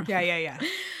come around. Yeah.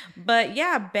 But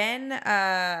yeah, Ben,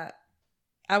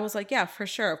 I was like, yeah, for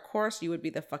sure. Of course you would be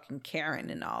the fucking Karen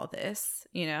in all this,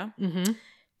 Didn't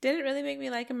really make me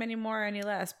like him anymore or any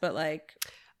less, but like.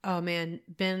 Oh man,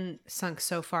 Ben sunk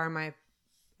so far in my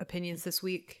opinions this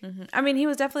week. I mean, he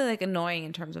was definitely like annoying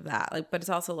in terms of that, like, but it's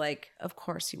also like, of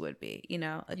course he would be,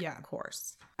 of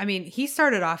course. I mean, he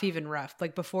started off even rough,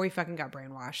 like before he fucking got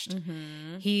brainwashed.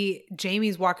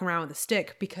 Jamie's walking around with a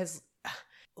stick because,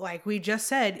 like we just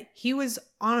said, he was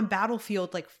on a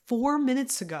battlefield like 4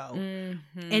 minutes ago,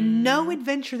 and no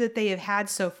adventure that they have had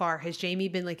so far has Jamie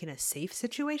been like in a safe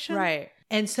situation, right?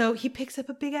 And so he picks up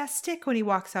a big ass stick when he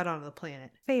walks out onto the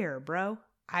planet. Fair, bro.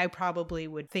 I probably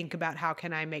would think about how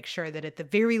can I make sure that at the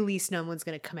very least no one's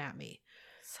going to come at me.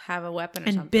 Have a weapon or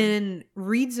and something. Ben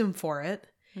reads him for it.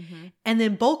 And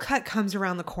then Bullcut comes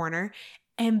around the corner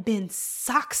and Ben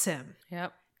socks him.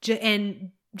 Yep.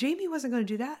 And Jamie wasn't going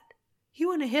to do that. He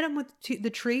wouldn't have hit him with the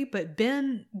tree, but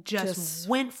Ben just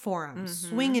went for him,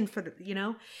 swinging for the,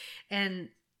 and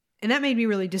that made me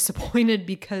really disappointed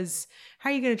because how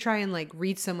are you going to try and like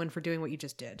read someone for doing what you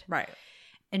just did? Right.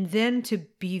 And then to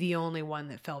be the only one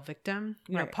that fell victim.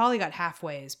 You know, Paulie got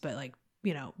halfways, but like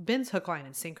Ben's hook, line,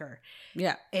 and sinker.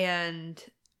 Yeah. And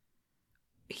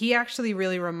he actually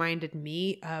really reminded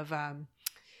me of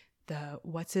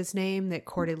what's his name that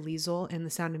courted Liesel in The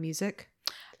Sound of Music?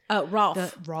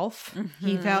 Rolf. Rolf.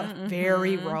 He felt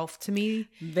very Rolf to me.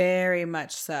 Very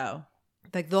much so.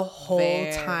 Like the whole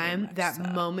Very time, much that so.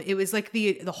 moment, it was like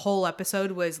the whole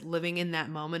episode was living in that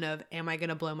moment of, am I going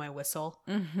to blow my whistle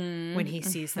when he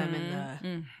sees them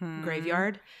in the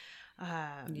graveyard?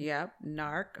 Yep.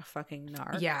 Narc. Fucking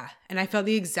narc. Yeah. And I felt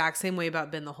the exact same way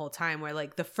about Ben the whole time, where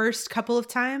like the first couple of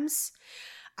times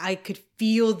I could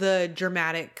feel the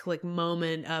dramatic like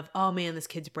moment of, oh man, this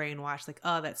kid's brainwashed. Like,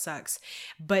 oh, that sucks.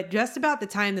 But just about the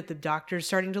time that the doctor's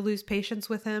starting to lose patience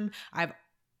with him, I've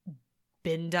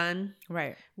been done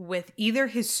Right. with either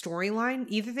his storyline.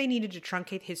 Either they needed to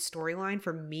truncate his storyline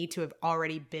for me to have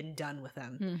already been done with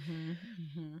him,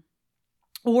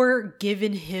 or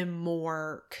given him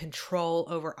more control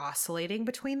over oscillating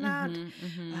between that.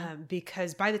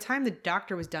 Because by the time the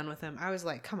doctor was done with him, I was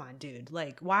like, come on, dude.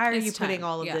 Like, why are you putting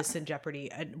all of this in jeopardy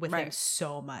with him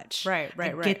so much? Right. I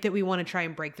get that we want to try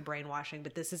and break the brainwashing,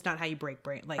 but this is not how you break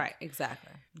brain. Like, Right.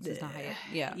 Exactly. This is not how you,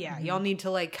 yeah. Y'all need to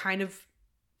like kind of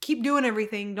keep doing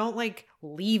everything. Don't like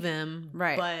leave him.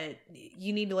 Right. But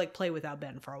you need to like play without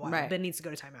Ben for a while. Right. Ben needs to go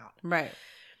to timeout. Right.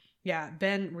 Yeah.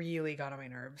 Ben really got on my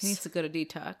nerves. He needs to go to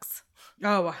detox.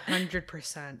 Oh,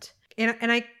 100%.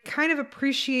 And I kind of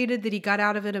appreciated that he got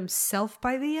out of it himself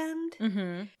by the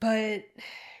end. But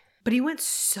he went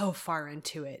so far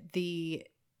into it. He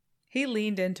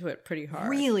leaned into it pretty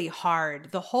hard. Really hard.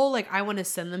 The whole like, I want to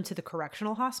send them to the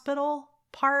correctional hospital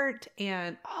part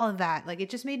and all of that. Like,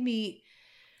 it just made me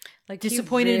like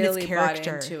disappointed in his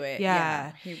character. Bought into it.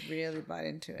 Yeah. He really bought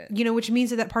into it. Which means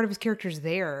that part of his character's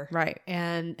there. Right.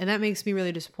 And that makes me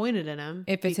really disappointed in him.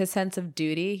 If it's his sense of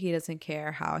duty, he doesn't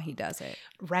care how he does it.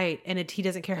 Right. And he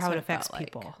doesn't care how it affects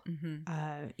people.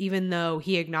 Even though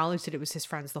he acknowledged that it was his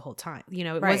friends the whole time.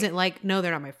 It wasn't like, no,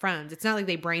 they're not my friends. It's not like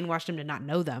they brainwashed him to not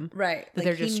know them. Right. That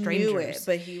they're just strangers. Knew it,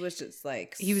 but he was just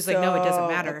like, he was like, no, it doesn't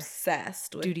matter.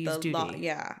 Obsessed with duty's duty. law.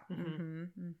 Yeah.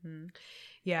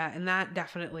 Yeah. And that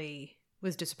definitely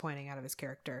was disappointing out of his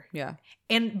character. Yeah.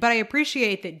 But I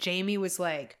appreciate that Jamie was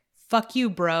like, fuck you,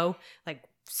 bro. Like,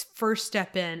 first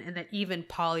step in, and that even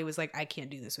Polly was like, I can't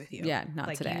do this with you. Yeah, not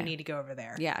like, today. You need to go over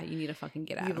there. Yeah, you need to fucking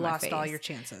get out You've of my lost face. all your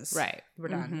chances. Right. We're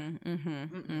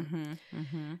done.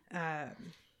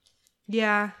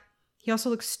 Yeah. He also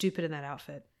looks stupid in that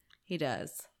outfit. He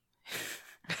does.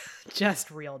 Just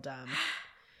real dumb.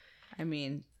 I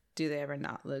mean, do they ever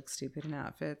not look stupid in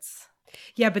outfits?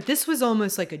 Yeah, but this was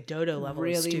almost like a Dodo level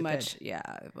really of stupid. Much. Yeah,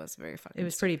 it was very fucking. It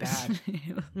was pretty bad.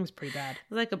 It was pretty bad. It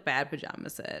was like a bad pajama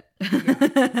set.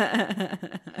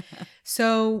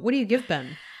 So, what do you give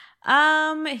Ben?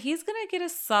 He's gonna get a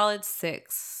solid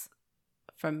 6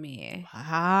 from me.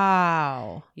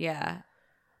 Wow. Yeah.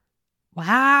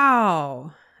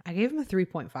 Wow. I gave him a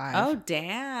 3.5. Oh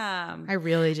damn! I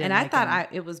really did. And I thought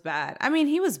it was bad. I mean,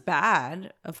 he was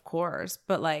bad, of course,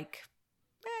 but like,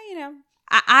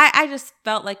 I just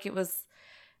felt like it was,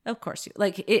 of course,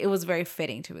 like it was very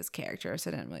fitting to his character, so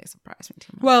it didn't really surprise me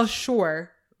too much. Well,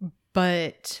 sure,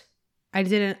 but I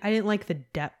didn't like the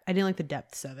depth. I didn't like the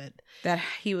depths of it. That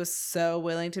he was so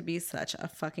willing to be such a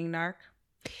fucking narc.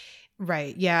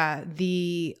 Right. Yeah.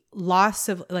 The loss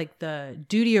of like the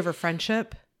duty over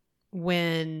friendship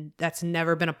when that's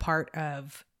never been a part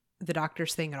of the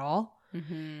doctor's thing at all.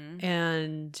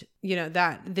 And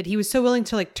that he was so willing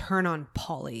to like turn on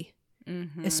Polly.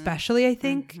 Especially, I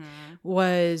think,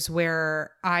 was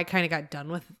where I kind of got done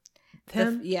with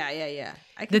him. Yeah.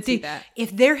 I can see that.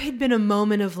 If there had been a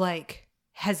moment of like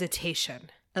hesitation,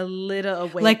 a little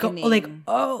awakening,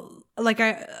 I'm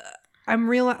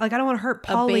real. Like I don't want to hurt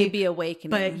Polly, a baby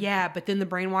awakening. But then the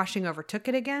brainwashing overtook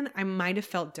it again. I might have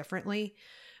felt differently,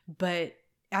 but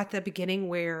at the beginning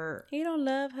where he don't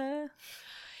love her,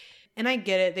 and I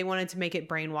get it, they wanted to make it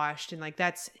brainwashed, and like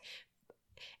that's.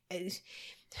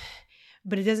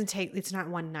 But it doesn't take. It's not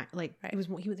one night. Like it was.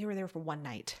 They were there for one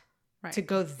night. Right. To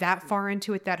go that far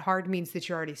into it that hard means that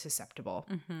you're already susceptible,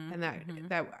 and that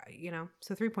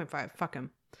So 3.5. Fuck him.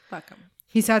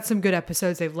 He's had some good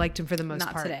episodes. They've liked him for the most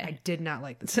part. Today. I did not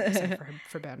like this episode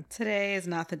for Ben. Today is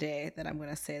not the day that I'm going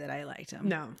to say that I liked him.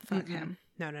 No, fuck him.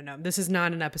 No. This is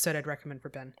not an episode I'd recommend for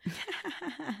Ben.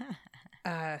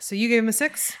 So you gave him a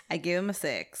 6? I gave him a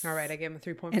 6. All right, I gave him a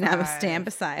 3.5, and I was stand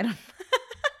beside him.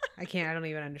 I don't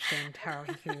even understand how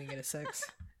he can even get a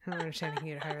 6. I don't understand he can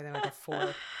get higher than like a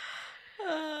 4.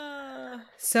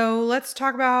 So let's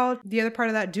talk about the other part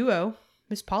of that duo,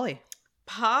 Miss Polly.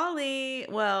 Polly,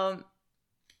 well,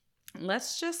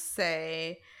 let's just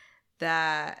say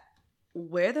that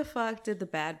where the fuck did the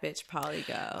bad bitch Polly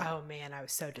go? Oh man, I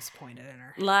was so disappointed in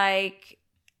her. Like,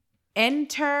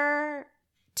 enter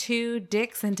 2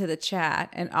 dicks into the chat,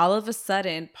 and all of a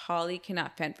sudden, Polly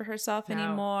cannot fend for herself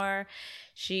anymore.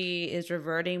 She is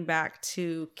reverting back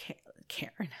to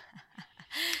Karen.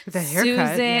 With that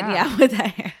haircut. Susan, with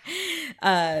that hair.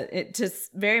 It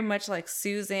just very much like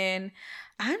Susan.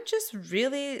 I'm just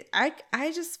really,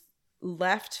 I just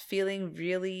left feeling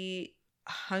really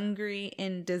hungry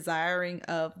and desiring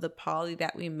of the Polly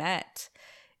that we met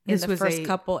in the first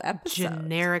couple episodes.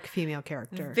 Generic female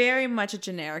character. Very much a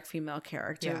generic female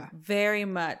character. Yeah. Very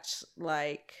much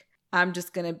like, I'm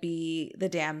just going to be the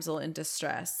damsel in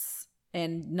distress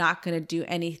and not going to do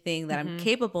anything that I'm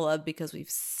capable of because we've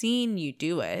seen you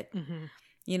do it,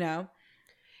 you know?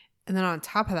 And then on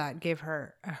top of that, gave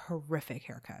her a horrific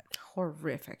haircut.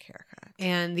 Horrific haircut.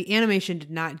 And the animation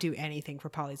did not do anything for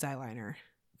Polly's eyeliner.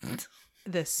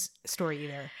 This story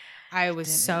either. I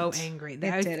was so angry.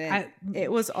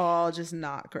 It was all just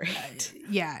not great.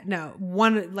 Yeah, no.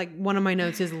 One of my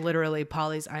notes is literally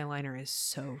Polly's eyeliner is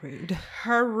so rude.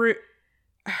 Her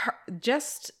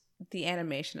just the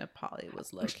animation of Polly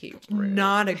was low-key rude.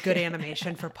 Not a good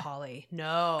animation for Polly.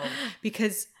 No.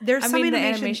 Because there's some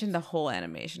animation, the whole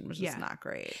animation was just not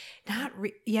great.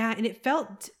 And it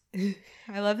felt...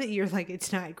 I love that you're like,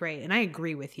 it's not great. And I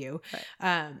agree with you.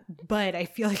 Right. But I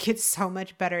feel like it's so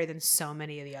much better than so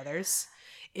many of the others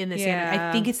in this.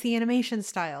 I think it's the animation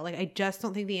style. Like, I just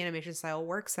don't think the animation style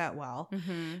works that well.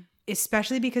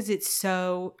 Especially because it's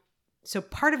so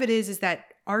part of it is that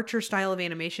Archer style of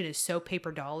animation is so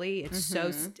paper dolly. It's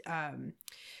so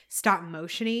stop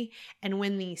motiony. And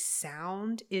when the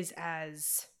sound is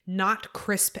as not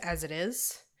crisp as it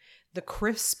is, the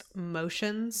crisp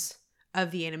motions of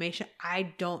the animation,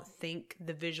 I don't think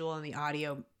the visual and the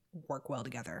audio work well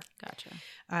together. Gotcha.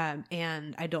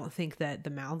 And I don't think that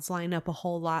the mouths line up a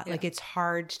whole lot. Yeah. Like,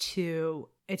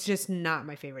 it's just not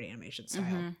my favorite animation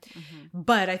style.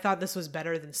 But I thought this was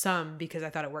better than some because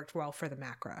I thought it worked well for the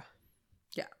macro.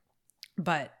 Yeah.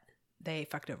 But they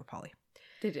fucked over Polly.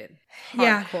 They did.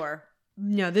 Hardcore.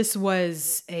 No, this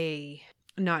was a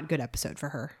not good episode for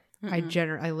her. I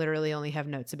literally only have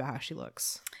notes about how she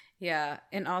looks. Yeah,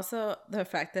 and also the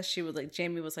fact that she would like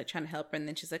Jamie was like trying to help her, and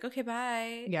then she's like, "Okay,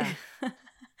 bye." Yeah,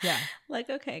 yeah. Like,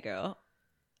 okay, girl,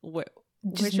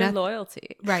 where's your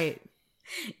loyalty? Right,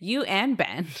 you and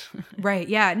Ben. Right.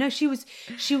 Yeah. No, she was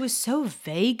so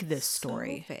vague. This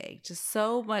story, so vague, just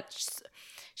so much.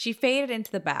 She faded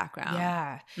into the background.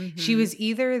 Yeah, she was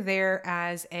either there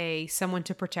as someone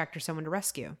to protect or someone to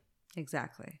rescue.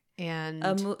 Exactly, and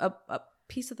a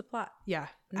piece of the plot. Yeah,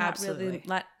 absolutely.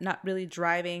 Not really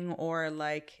driving or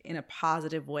like in a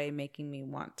positive way making me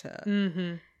want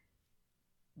to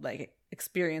like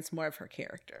experience more of her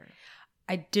character.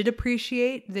 I did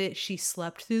appreciate that she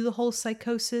slept through the whole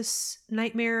psychosis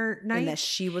nightmare night, and that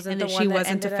she wasn't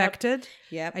affected.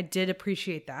 Yep, I did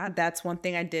appreciate that. That's one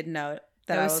thing I did note.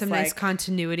 That was some nice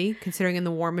continuity, considering in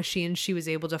the War Machine she was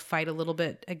able to fight a little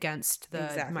bit against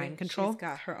the mind control. She's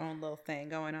got her own little thing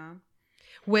going on.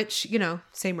 Which,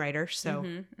 same writer, so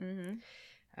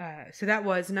so that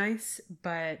was nice.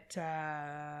 But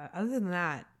other than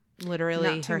that,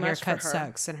 literally her haircut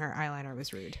sucks and her eyeliner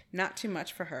was rude. Not too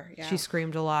much for her. Yeah, she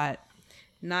screamed a lot.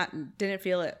 Didn't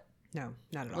feel it. No,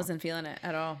 not at all. Wasn't feeling it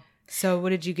at all. So what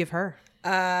did you give her?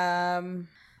 I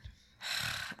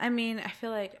mean, I feel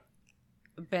like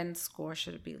Ben's score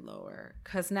should be lower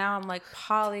because now I'm like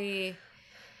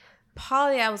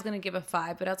Polly, I was going to give a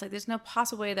 5, but I was like, there's no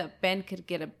possible way that Ben could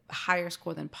get a higher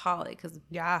score than Polly because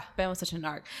Ben was such a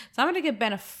narc. So I'm going to give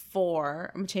Ben a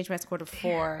 4. I'm going to change my score to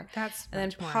 4. And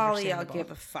then Polly, I'll give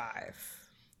a 5.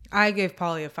 I gave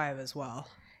Polly a 5 as well.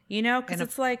 Because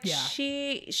it's like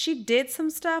she did some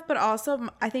stuff, but also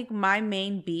I think my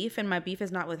main beef, and my beef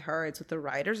is not with her, it's with the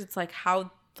writers. It's like,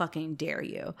 how fucking dare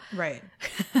you? Right.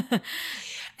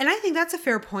 And I think that's a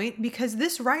fair point because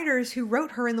this writer is who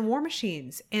wrote her in the War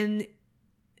Machines. And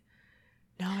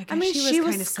no, I guess she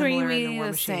was kind of screaming in the War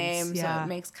Machines. So it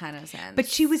makes kind of sense.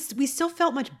 But we still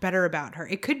felt much better about her.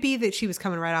 It could be that she was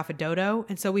coming right off of Dodo,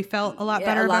 and so we felt a lot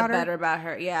better about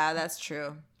her. Yeah, that's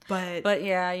true. But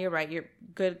yeah, you're right. You're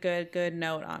good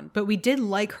note on. But we did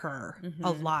like her a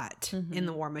lot in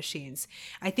the War Machines.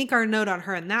 I think our note on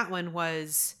her in that one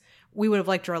was, we would have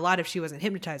liked her a lot if she wasn't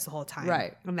hypnotized the whole time.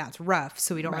 Right. And that's rough,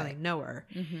 so we don't really know her.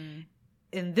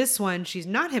 In this one, she's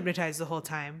not hypnotized the whole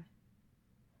time.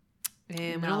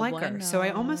 And we don't like her. So I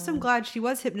almost am glad she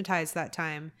was hypnotized that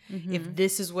time if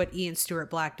this is what Ian Stewart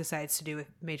Black decides to do with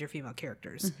major female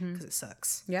characters. Because it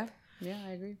sucks. Yeah. Yeah,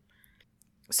 I agree.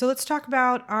 So let's talk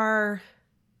about our...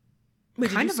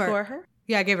 Did you score her?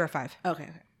 Yeah, I gave her a 5. Okay.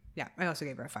 Yeah, I also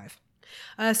gave her a 5.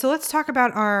 So let's talk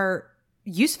about our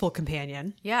useful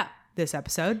companion. Yeah. This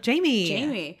episode,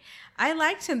 Jamie. I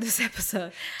liked him this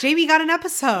episode. Jamie got an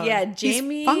episode. Yeah,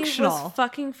 Jamie was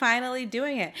fucking finally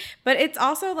doing it. But it's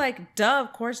also like, duh,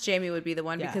 of course Jamie would be the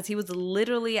one because he was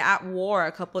literally at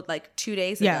war 2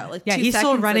 days ago. Like 2 he's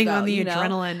still running ago, on the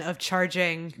adrenaline of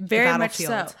charging very the much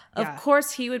battlefield. So. Of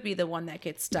course he would be the one that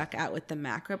gets stuck out with the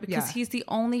macro because he's the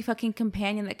only fucking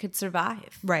companion that could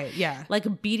survive. Right, yeah.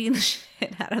 Like beating the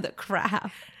shit out of the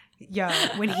crab.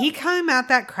 Yeah, when he came at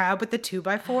that crab with the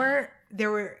 2x4,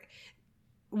 there were...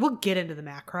 We'll get into the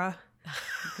macra.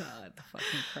 God, the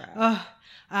fucking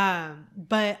crab.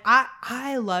 But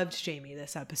I loved Jamie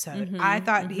this episode. I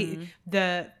thought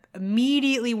the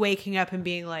immediately waking up and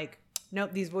being like,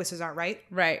 nope, these voices aren't right.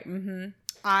 Right.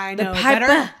 I know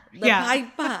better. The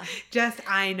Piper. Just,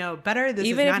 I know better. This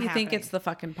Even is not if you happening. think it's the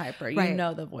fucking Piper, you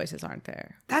know the voices aren't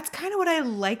there. That's kind of what I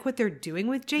like what they're doing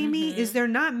with Jamie is they're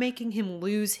not making him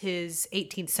lose his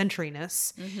 18th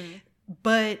centuryness,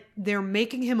 but they're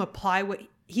making him apply what...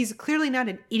 He's clearly not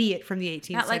an idiot from the 18th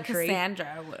century. Not like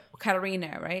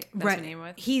Katarina, right? That's her name.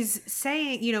 He's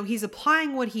saying, he's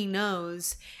applying what he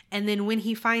knows. And then when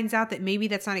he finds out that maybe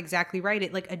that's not exactly right,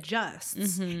 it like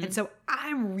adjusts. And so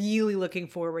I'm really looking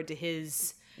forward to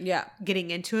his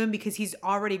getting into him because he's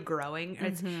already growing.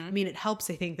 I mean, it helps,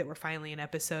 I think, that we're finally in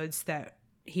episodes that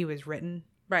he was written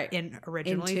in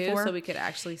originally for. So we could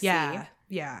actually see what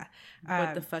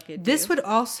the fuck it This would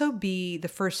also be the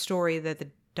first story that the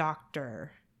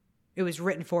Doctor... It was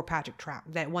written for Patrick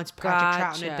Troughton. That once Patrick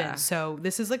Troughton had been. So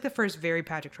this is like the first very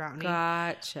Patrick Troughton.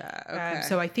 Gotcha. Okay.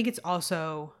 So I think it's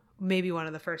also maybe one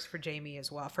of the first for Jamie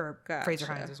as well, for Fraser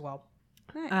Hines as well.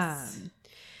 Nice.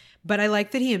 But I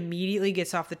like that he immediately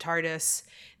gets off the TARDIS,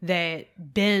 that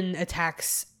Ben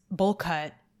attacks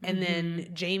Bulkut, and then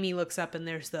Jamie looks up and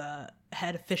there's the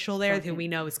head official there who we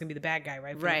know is going to be the bad guy,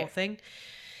 right? For the whole thing.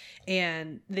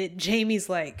 And that Jamie's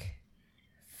like...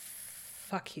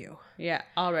 Fuck you. Yeah,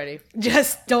 already.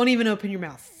 Just don't even open your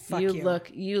mouth. Fuck you.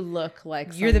 You look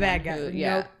like you're the bad guy.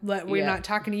 Nope, we're not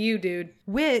talking to you, dude.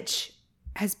 Which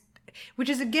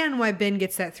is again why Ben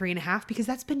gets that 3.5 because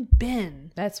that's been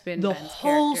Ben. That's been the Ben's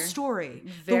whole character. story.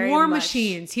 Very the War much.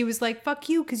 Machines. He was like, "Fuck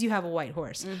you," because you have a white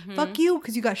horse. Fuck you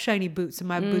because you got shiny boots and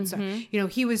my boots are.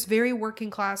 He was very working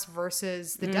class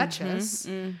versus the Duchess.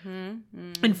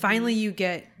 And finally, you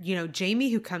get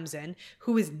Jamie who comes in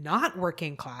who is not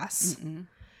working class,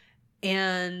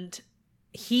 and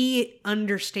he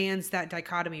understands that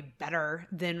dichotomy better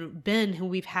than Ben, who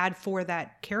we've had for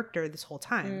that character this whole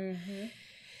time.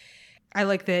 I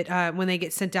like that when they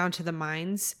get sent down to the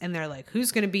mines and they're like,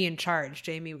 who's going to be in charge?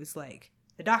 Jamie was like,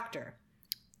 the Doctor.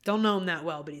 Don't know him that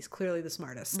well, but he's clearly the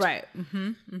smartest. Right.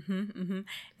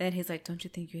 Then he's like, don't you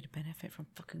think you'd benefit from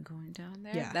fucking going down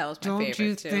there? Yeah. That was my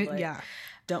favorite too.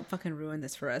 Don't fucking ruin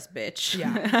this for us, bitch.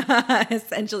 Yeah.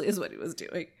 Essentially is what he was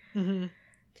doing.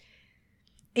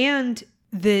 And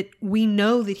that we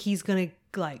know that he's going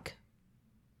to like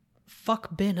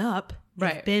fuck Ben up.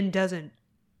 Right. If Ben doesn't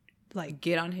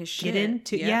get on his shit. Get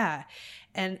into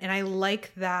And I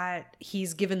like that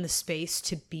he's given the space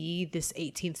to be this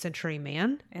 18th century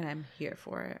man. And I'm here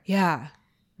for it. Yeah.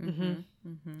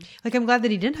 Like, I'm glad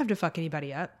that he didn't have to fuck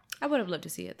anybody up. I would have loved to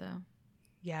see it, though.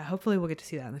 Yeah, hopefully we'll get to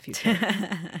see that in the future.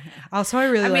 Also, I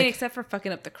mean, except for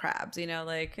fucking up the crabs,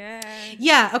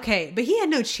 Yeah, okay, but he had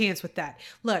no chance with that.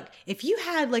 Look, if you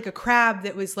had like a crab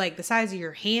that was like the size of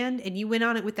your hand and you went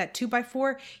on it with that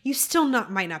 2x4, you still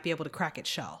might not be able to crack its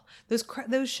shell.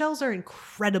 Those shells are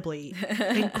incredibly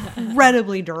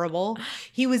durable.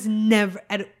 He was never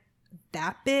at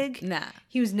that big. Nah.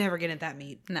 He was never getting that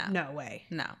meat. No. No way.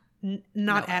 No.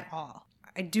 Not at all.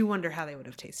 I do wonder how they would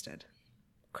have tasted.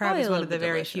 Crab is one of the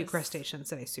very few crustaceans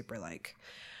that I super like.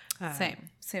 Same,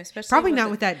 especially probably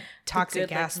not with that toxic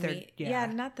gas.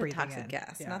 Not the toxic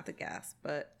gas, not the gas,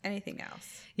 but anything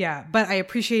else. Yeah, but I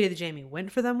appreciated that Jamie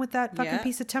went for them with that fucking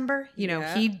piece of timber.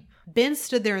 Ben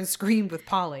stood there and screamed with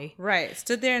Polly. Right,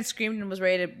 stood there and screamed and was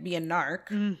ready to be a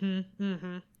narc.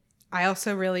 I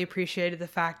also really appreciated the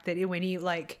fact that when he's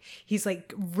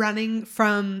running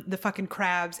from the fucking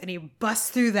crabs and he busts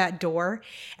through that door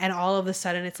and all of a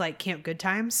sudden it's like Camp Good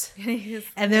Times.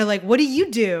 And they're like, what do you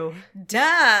do?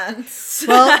 Dance.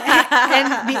 Well,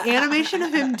 and the animation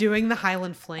of him doing the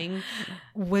Highland Fling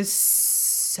was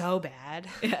so bad.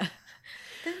 Yeah.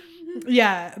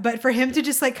 Yeah, but for him to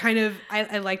just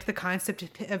I liked the concept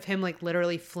of him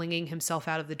literally flinging himself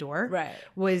out of the door. Right.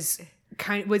 Was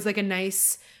like a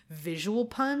nice visual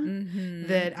pun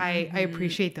that I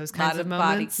appreciate those kinds of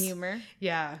moments. Body humor.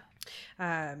 Yeah.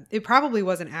 It probably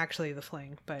wasn't actually the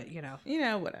fling, but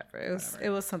whatever. It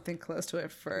was something close to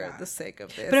it for the sake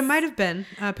of this. But it might have been.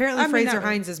 Apparently, Fraser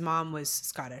Hines' mom was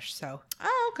Scottish, so.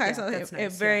 Oh, okay. Yeah, So that's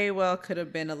it very well could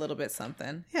have been a little bit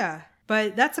something. Yeah,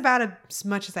 but that's about as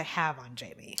much as I have on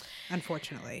Jamie,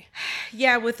 unfortunately.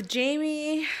 Yeah, with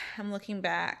Jamie, I'm looking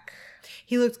back.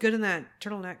 He looked good in that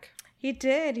turtleneck. He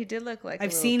did. He did look like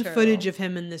I've seen footage of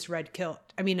him in this red kilt.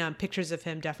 I mean, pictures of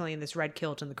him definitely in this red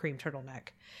kilt and the cream turtleneck.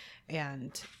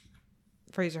 And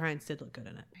Fraser Hines did look good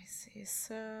in it. I see.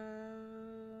 So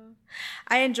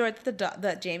I enjoyed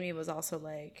that Jamie was also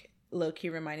like low-key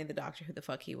reminding the doctor who the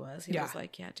fuck he was. He was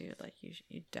like, yeah, dude, like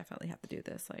you definitely have to do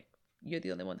this. Like, you're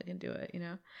the only one that can do it,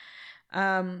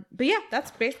 But yeah, that's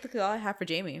basically all I have for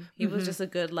Jamie. He was just a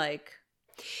good like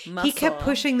muscle. He kept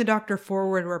pushing the doctor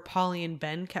forward where Polly and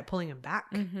Ben kept pulling him back,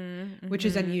 which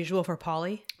is unusual for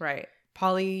Polly. Right.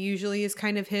 Polly usually is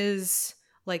kind of his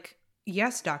like,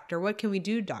 yes, doctor. What can we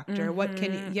do, doctor? What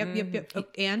can you? Yep. Oh,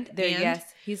 and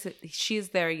yes, she's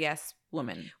their yes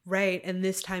woman. Right. And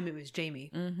this time it was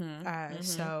Jamie.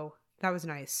 So that was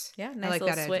nice. Yeah, nice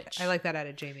little switch. I like that out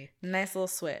of Jamie. Nice little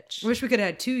switch. I wish we could have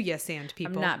had 2 yes and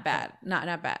people. I'm not bad. Not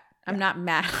bad. I'm not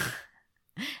mad.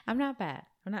 I'm not bad.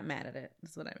 I'm not mad at it.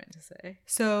 That's what I meant to say.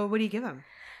 So what do you give him?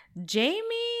 Jamie,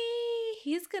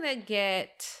 he's going to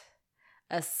get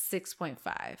a 6.5.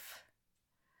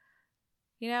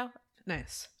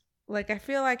 Nice. Like, I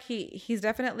feel like he's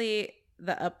definitely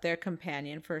the up there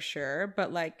companion for sure.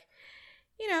 But like,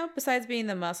 besides being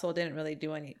the muscle, didn't really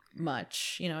do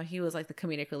much. He was like the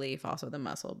comedic relief, also the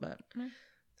muscle. But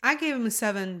I gave him a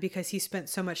 7 because he spent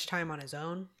so much time on his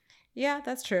own. Yeah,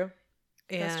 that's true.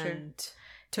 And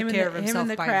took care of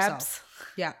himself by himself.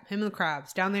 Yeah, him and the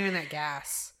crabs down there in that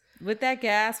gas. With that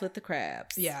gas, with the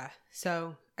crabs. Yeah.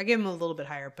 So I gave him a little bit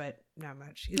higher, but not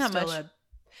much. It's not still much. A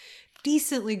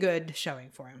decently good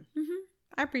showing for him.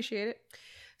 I appreciate it.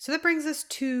 So that brings us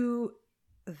to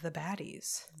the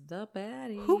baddies. The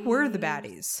baddies. Who were the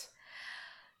baddies?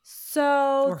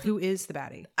 So, or who is the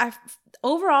baddie?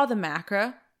 Overall, the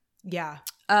Macra. Yeah.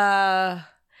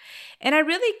 And I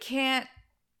really can't,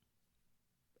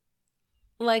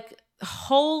 like,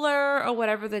 Holer or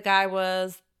whatever the guy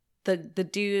was, the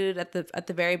dude at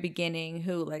the very beginning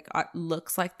who like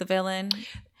looks like the villain.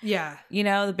 Yeah.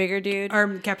 The bigger dude.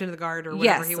 Or Captain of the Guard or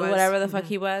whatever he was. Whatever the fuck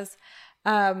he was.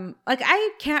 Like,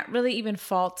 I can't really even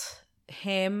fault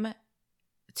him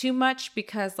too much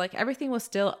because like everything was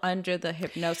still under the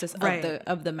hypnosis of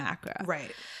the Macra.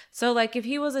 Right. So like if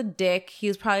he was a dick, he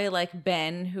was probably like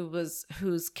Ben,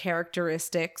 whose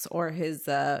characteristics or his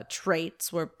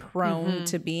traits were prone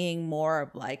to being more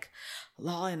of like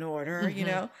law and order,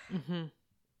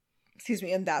 Excuse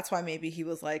me. And that's why maybe he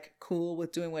was like cool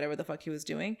with doing whatever the fuck he was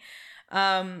doing.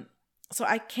 So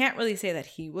I can't really say that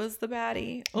he was the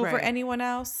baddie over anyone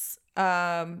else.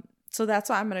 So that's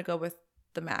why I'm going to go with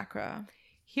the Macra.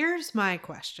 Here's my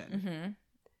question.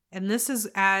 And this is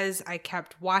as I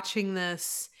kept watching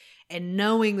this and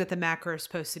knowing that the Macra are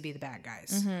supposed to be the bad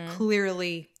guys.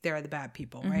 Clearly, they're the bad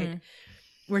people, right?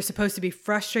 We're supposed to be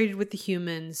frustrated with the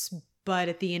humans, but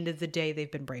at the end of the day,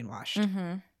 they've been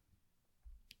brainwashed.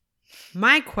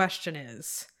 My question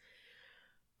is,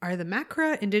 are the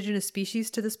Macra indigenous species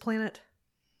to this planet?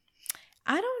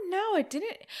 I don't know.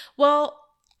 Well,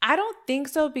 I don't think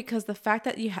so because the fact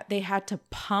that they had to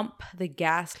pump the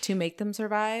gas to make them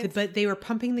survive. But they were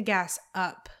pumping the gas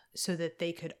up so that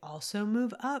they could also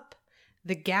move up.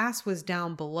 The gas was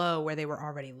down below where they were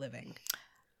already living.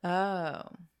 Oh.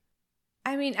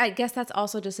 I mean, I guess that's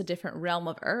also just a different realm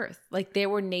of Earth. Like they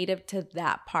were native to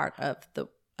that part of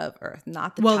Earth,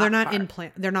 not the top they're not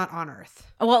part. They're not on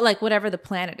Earth. Well, like whatever the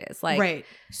planet is. Like right.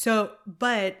 So,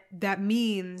 but that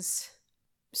means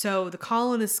the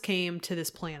colonists came to this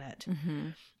planet.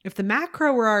 If the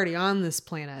Macra were already on this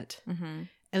planet, and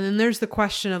then there's the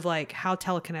question of like, how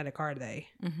telekinetic are they?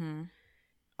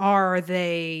 Are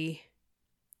they?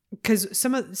 Because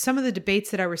some of the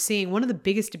debates that I was seeing, one of the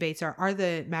biggest debates are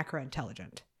the Macra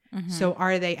intelligent? So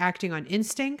are they acting on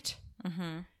instinct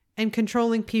and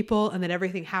controlling people, and that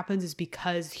everything happens is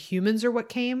because humans are what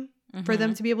came for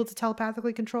them to be able to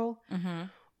telepathically control?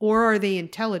 Or are they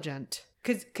intelligent?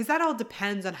 Because that all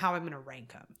depends on how I'm going to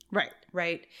rank them.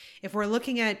 Right. If we're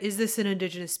looking at, is this an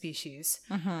indigenous species?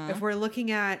 If we're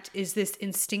looking at, is this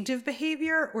instinctive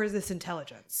behavior or is this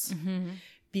intelligence?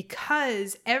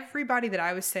 Because everybody that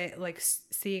I was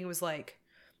seeing was like,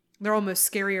 they're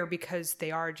almost scarier because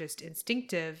they are just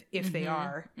instinctive if they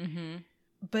are.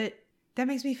 But that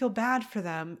makes me feel bad for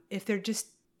them if they're just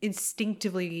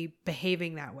instinctively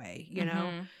behaving that way, you know?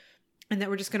 And that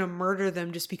we're just going to murder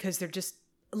them just because they're just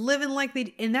living like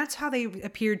they, and that's how they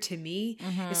appeared to me,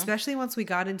 especially once we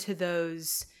got into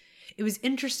those. It was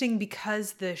interesting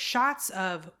because the shots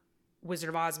of Wizard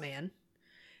of Oz man,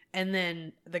 and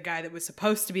then the guy that was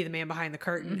supposed to be the man behind the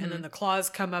curtain, and then the claws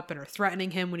come up and are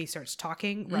threatening him when he starts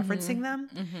talking, referencing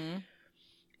them,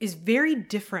 is very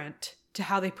different to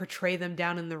how they portray them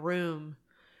down in the room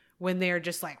when they're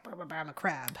just like, I'm a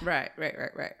crab. Right.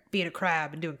 Being a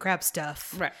crab and doing crab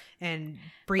stuff. Right. And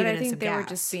breathing in some gas. But I think they were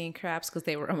just being crabs because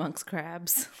they were amongst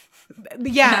crabs.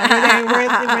 Yeah.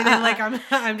 Where they like,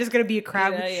 I'm just going to be a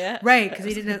crab. Yeah. Right. Because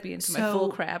they didn't be into my full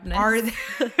crabness. Are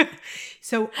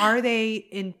they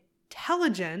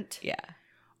intelligent? Yeah.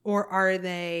 Or are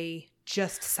they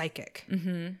just psychic?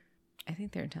 I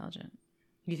think they're intelligent.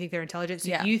 You think they're intelligent?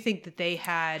 So you think that they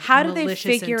had How do they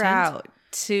figure intent? out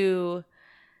to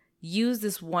use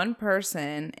this one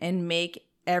person and make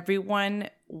everyone,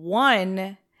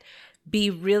 one, be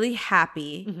really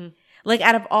happy? Like,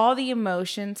 out of all the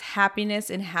emotions,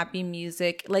 happiness and happy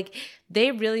music, like,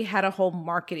 they really had a whole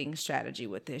marketing strategy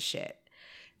with this shit.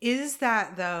 Is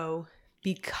that, though,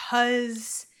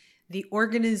 because the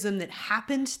organism that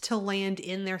happened to land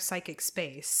in their psychic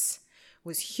space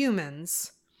was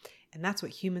humans, and that's what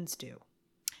humans do?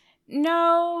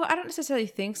 No, I don't necessarily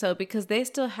think so, because they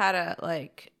still had a,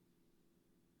 like...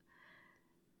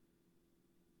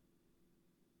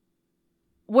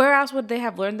 Where else would they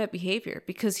have learned that behavior?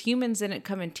 Because humans didn't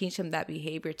come and teach them that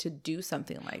behavior to do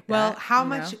something like that. Well, how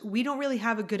much... We don't really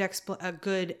have a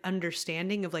good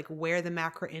understanding of, like, where the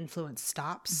macro influence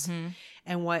stops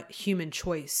and what human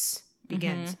choice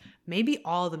begins. Maybe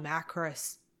all the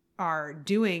macros are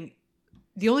doing...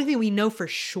 The only thing we know for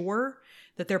sure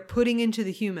that they're putting into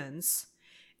the humans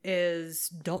is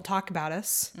don't talk about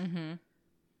us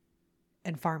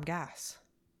and farm gas.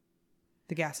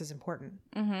 The gas is important.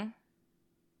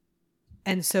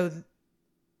 And so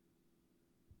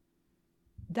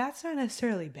that's not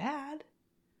necessarily bad.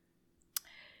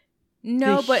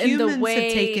 No, but in the way... Humans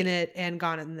have taken it and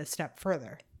gone in the step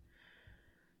further.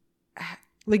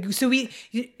 Like, so we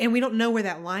don't know where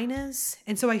that line is.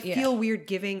 And so I feel weird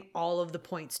giving all of the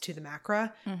points to the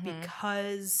macra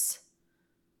because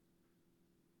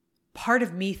part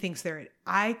of me thinks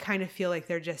I kind of feel like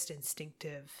they're just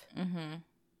instinctive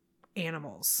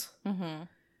animals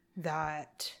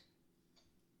that...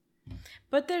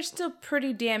 But they're still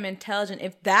pretty damn intelligent.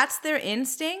 If that's their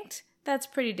instinct, that's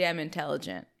pretty damn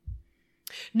intelligent.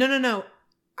 No.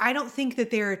 I don't think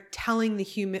that they're telling the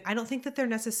human... I don't think that they're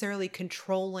necessarily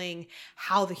controlling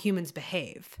how the humans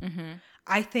behave.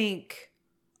 I think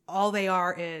all they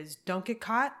are is don't get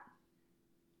caught,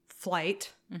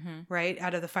 flight, right?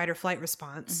 Out of the fight or flight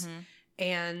response.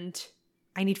 And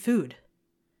I need food.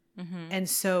 And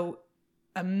so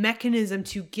a mechanism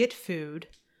to get food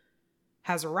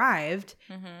has arrived.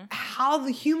 How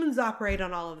the humans operate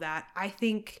on all of that, I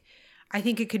think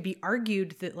it could be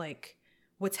argued that, like,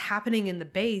 what's happening in the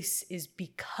base is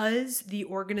because the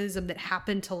organism that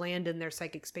happened to land in their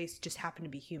psychic space just happened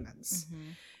to be humans.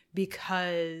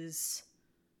 Because,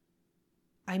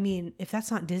 I mean, if that's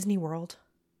not Disney World.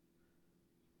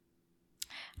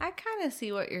 I kind of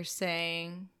see what you're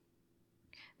saying.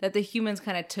 That the humans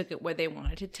kind of took it where they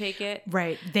wanted to take it.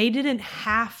 Right. They didn't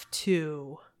have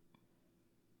to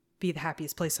be the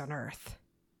happiest place on earth.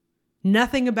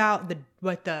 Nothing about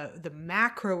what the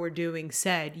macro were doing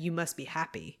said you must be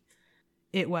happy.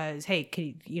 It was, hey,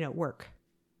 can you work?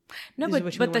 No,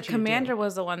 but the commander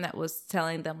was the one that was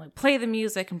telling them, like, play the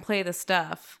music and play the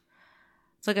stuff.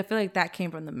 So, like, I feel like that came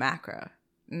from the macro,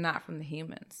 not from the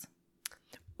humans.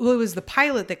 Well, it was the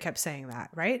pilot that kept saying that,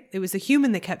 right? It was the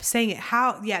human that kept saying it.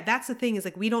 That's the thing, is,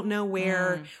 like, we don't know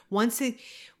where,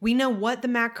 we know what the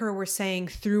macro were saying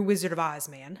through Wizard of Oz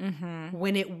man,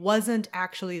 when it wasn't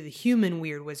actually the human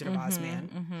weird Wizard of Oz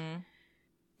man.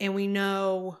 And we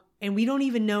don't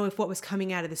even know if what was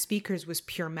coming out of the speakers was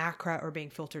pure macro or being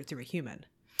filtered through a human.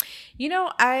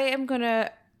 I am going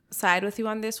to side with you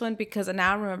on this one, because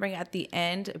now I'm remembering at the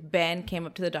end, Ben came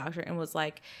up to the doctor and was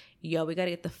like, yo, we got to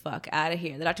get the fuck out of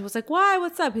here. The doctor was like, why?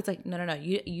 What's up? He's like, no.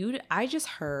 I just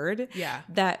heard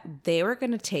that they were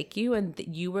going to take you and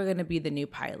you were going to be the new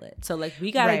pilot. So, like,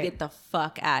 we got to get the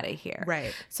fuck out of here.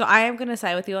 Right. So I am going to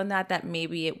side with you on that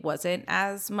maybe it wasn't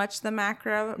as much the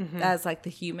macro as, like, the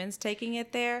humans taking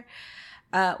it there.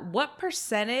 What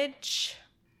percentage...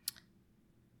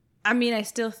 I mean, I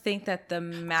still think that the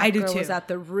macro was at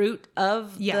the root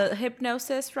of the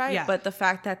hypnosis, right? Yeah. But the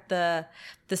fact that the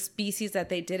species that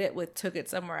they did it with took it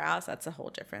somewhere else, that's a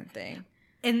whole different thing.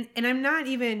 And I'm not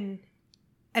even...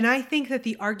 And I think that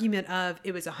the argument of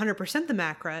it was 100% the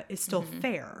macro is still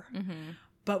fair.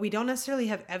 but we don't necessarily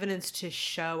have evidence to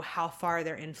show how far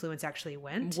their influence actually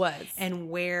went. And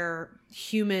where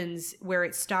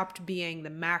it stopped being the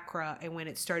Macra and when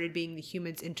it started being the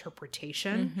humans'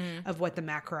 interpretation of what the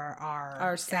Macra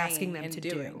are asking them to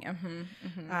do.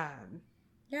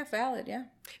 Yeah, valid, yeah.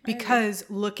 Because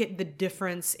look at the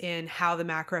difference in how the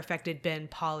Macra affected Ben,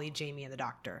 Polly, Jamie, and the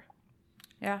Doctor.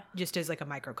 Yeah. Just as like a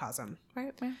microcosm.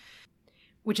 Right, yeah.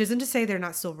 Which isn't to say they're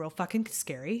not still real fucking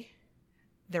scary.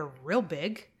 They're real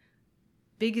big.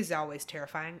 Big is always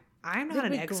terrifying. I'm not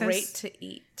an exoskeleton. Great to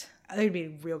eat. They'd be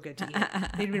real good to eat.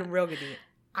 They'd be real good to eat.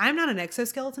 I'm not an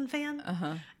exoskeleton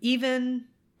fan. Even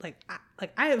I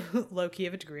have low-key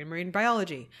have a degree in marine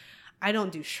biology. I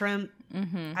don't do shrimp.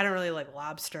 I don't really like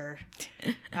lobster.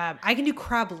 I can do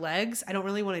crab legs. I don't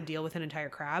really want to deal with an entire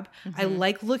crab. I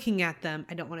like looking at them.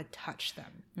 I don't want to touch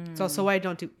them. It's also why I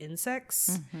don't do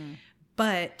insects.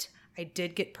 But I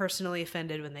did get personally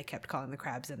offended when they kept calling the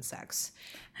crabs insects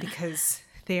because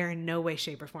they are in no way,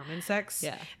 shape, or form insects.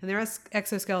 Yeah. And their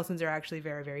exoskeletons are actually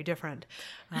very, very different.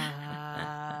 Doesn't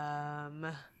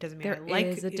mean there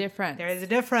is a difference. There is a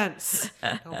difference.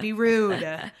 Don't be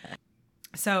rude.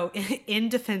 So in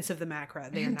defense of the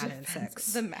Macra, they are not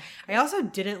insects. I also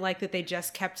didn't like that they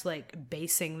just kept like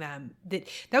basing them.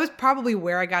 That was probably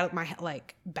where I got my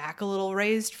like back a little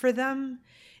raised for them,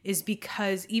 is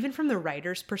because even from the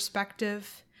writer's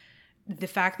perspective, the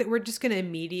fact that we're just going to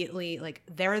immediately like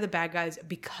they're the bad guys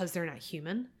because they're not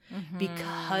human,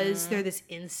 because they're this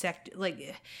insect,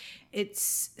 like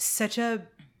it's such a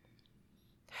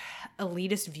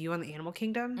elitist view on the animal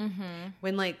kingdom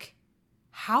when like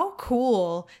how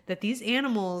cool that these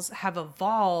animals have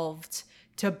evolved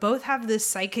to both have this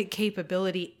psychic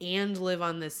capability and live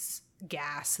on this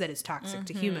gas that is toxic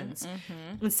to humans.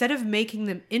 Instead of making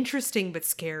them interesting but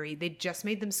scary, they just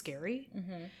made them scary.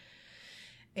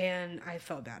 And I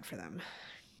felt bad for them.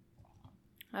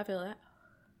 I feel that.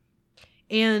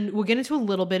 And we'll get into a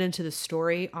little bit into the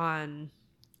story on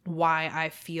why I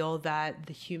feel that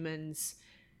the humans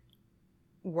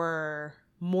were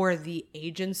more the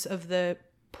agents of the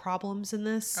problems in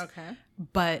this. Okay.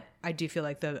 But I do feel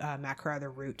like the Macra are the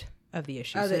root of the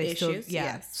issue. Oh, the issues?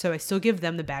 Yes. So I still give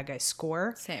them the bad guy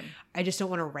score. Same. I just don't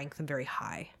want to rank them very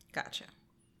high. Gotcha.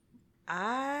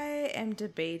 I am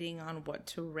debating on what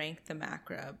to rank the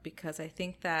Macra because I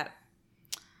think that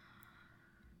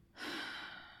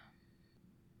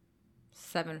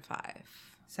 7.5.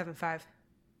 7.5.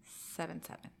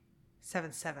 7.7.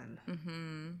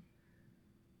 7.7.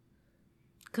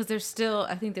 Because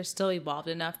I think they're still evolved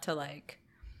enough to like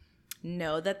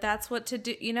know that that's what to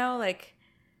do. You know, like,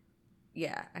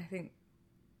 yeah, I think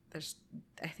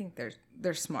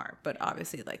they're smart, but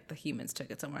obviously like the humans took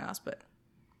it somewhere else. But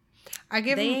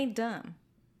they ain't dumb.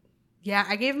 Yeah,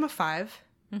 I gave him a 5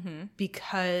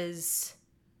 because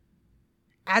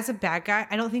as a bad guy,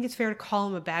 I don't think it's fair to call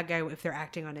him a bad guy if they're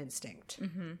acting on instinct.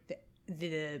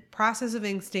 The process of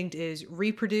instinct is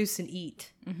reproduce and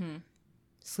eat.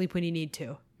 Sleep when you need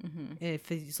to,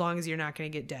 as long as you're not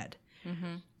going to get dead.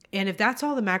 And if that's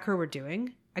all the Macra were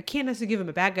doing, I can't necessarily give him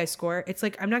a bad guy score. It's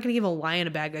like I'm not going to give a lion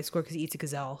a bad guy score because he eats a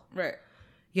gazelle. Right.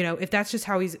 You know, if that's just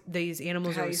how these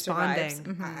animals are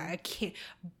responding, I can't.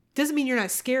 Doesn't mean you're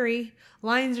not scary.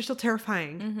 Lions are still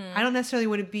terrifying. I don't necessarily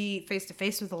want to be face to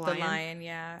face with a lion. The lion,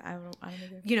 yeah, I don't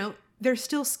either. You know, they're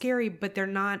still scary, but they're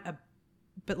not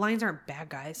But lions aren't bad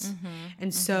guys,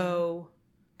 and so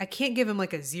I can't give them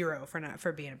like a 0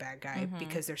 for being a bad guy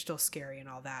because they're still scary and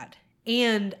all that.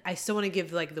 And I still want to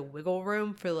give like the wiggle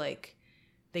room for like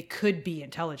they could be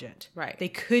intelligent, right? They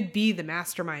could be the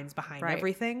masterminds behind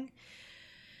everything.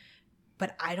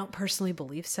 But I don't personally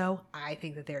believe so. I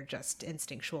think that they're just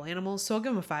instinctual animals. So I'll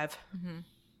give them a 5.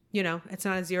 You know, it's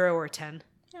not a 0 or a 10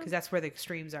 because that's where the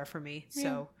extremes are for me. Yeah.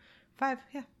 So 5,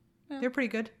 yeah. They're pretty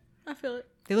good. I feel it.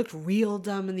 They looked real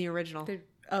dumb in the original.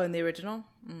 In the original?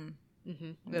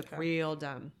 They looked real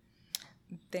dumb.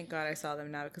 Thank God I saw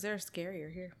them now because they're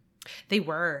scarier here. They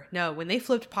were. No, when they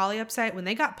flipped Polly upside, when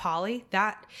they got Polly,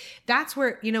 that's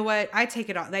where, you know what? I take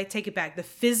it back. The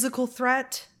physical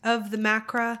threat of the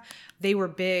Macra, they were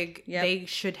big. Yep. They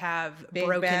should have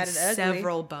broken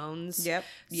several bones. Yep.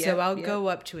 So I'll go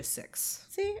up to a 6.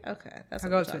 See? Okay. I'll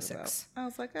go up to a 6. I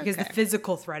was like, okay. Because the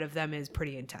physical threat of them is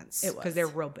pretty intense. It was. Because they're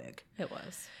real big. It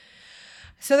was.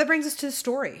 So that brings us to the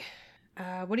story.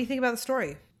 What do you think about the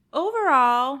story?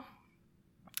 Overall,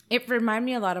 it reminded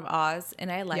me a lot of Oz,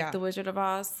 and I like The Wizard of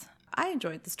Oz. I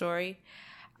enjoyed the story.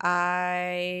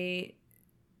 I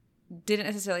didn't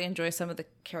necessarily enjoy some of the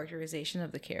characterization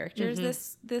of the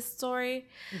characters this story,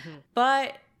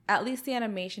 but at least the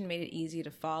animation made it easy to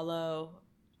follow.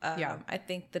 I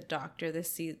think the doctor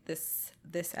this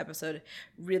episode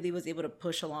really was able to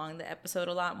push along the episode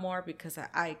a lot more because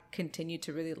I continue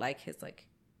to really like his like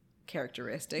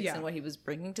characteristics and what he was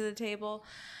bringing to the table.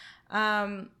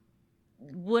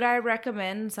 Would I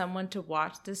recommend someone to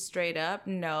watch this straight up?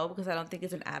 No, because I don't think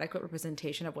it's an adequate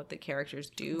representation of what the characters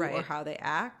do or how they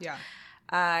act. Yeah.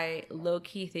 I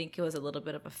low-key think it was a little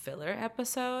bit of a filler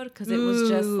episode because it was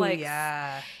just like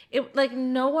it like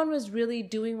no one was really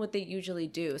doing what they usually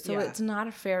do, so it's not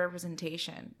a fair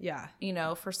representation. Yeah, you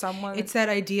know, for someone, it's that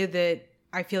idea that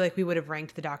I feel like we would have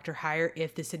ranked the doctor higher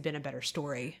if this had been a better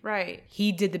story. Right,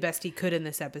 he did the best he could in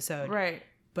this episode. Right,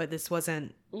 but this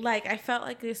wasn't like I felt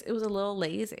like this. It was a little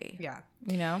lazy. Yeah,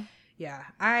 you know. Yeah,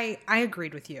 I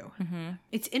agreed with you. Mm-hmm.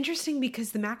 It's interesting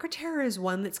because the Macra Terror is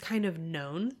one that's kind of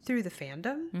known through the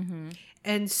fandom. Mm-hmm.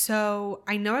 And so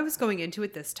I know I was going into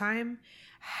it this time,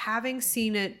 having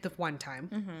seen it the one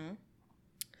time,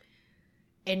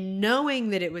 and knowing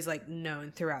that it was like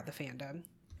known throughout the fandom.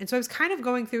 And so I was kind of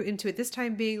going through into it this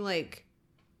time being like,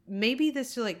 maybe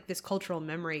this like this cultural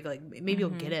memory, like maybe you'll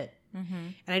get it. Mm-hmm.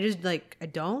 And I just like, I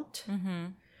don't. Mm-hmm.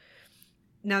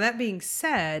 Now that being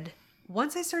said,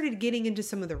 once I started getting into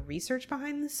some of the research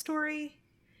behind this story,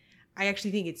 I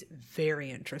actually think it's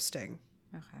very interesting.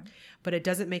 Okay. But it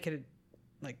doesn't make it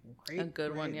like great. A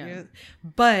good one, yeah.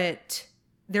 But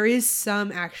there is some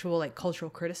actual like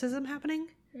cultural criticism happening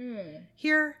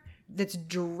here that's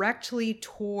directly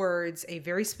towards a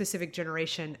very specific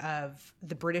generation of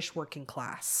the British working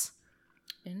class.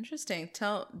 Interesting.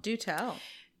 Do tell.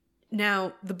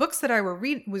 Now, the books that I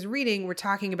was reading were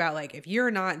talking about, like, if you're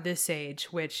not this age,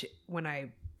 which when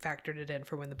I factored it in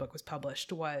for when the book was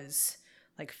published was,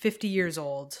 like, 50 years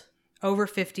old, over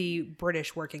 50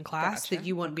 British working class, that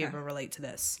you wouldn't be able to relate to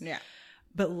this. Yeah.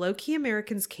 But low-key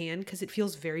Americans can, because it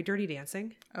feels very Dirty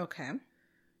Dancing. Okay.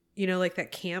 You know, like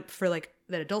that camp for, like,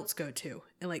 that adults go to.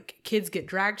 And, like, kids get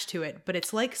dragged to it. But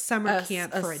it's like summer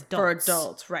camp for adults. For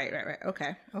adults. Right.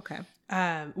 Okay.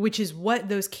 Which is what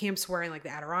those camps were in like the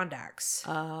Adirondacks.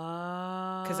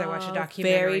 Oh, because I watched a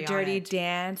very documentary Dirty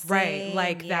Dancing, right?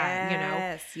 Like that, you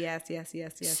know.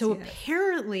 Yes. So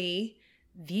apparently,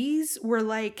 these were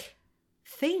like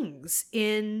things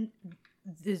in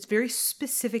this very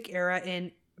specific era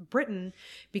in Britain,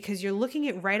 because you're looking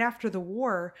at right after the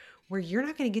war, where you're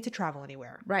not going to get to travel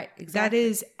anywhere. Right. Exactly. That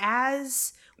is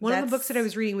as. One of the books that I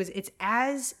was reading was it's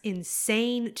as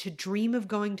insane to dream of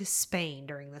going to Spain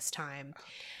during this time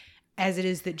as it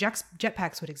is that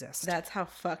jetpacks would exist. That's how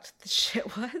fucked the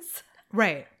shit was.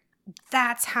 Right.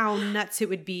 That's how nuts it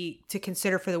would be to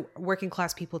consider for the working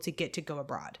class people to get to go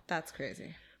abroad. That's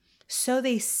crazy. So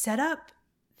they set up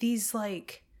these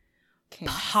like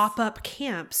pop-up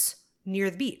camps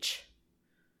near the beach.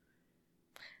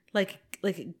 Like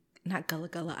not Gullah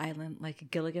Gullah Island, like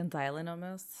Gilligan's Island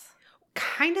almost.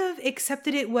 Kind of, except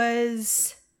that it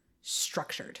was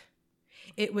structured.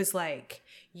 It was like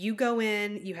you go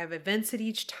in, you have events at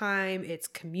each time. It's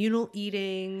communal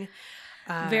eating.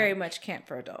 Very much camp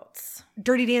for adults.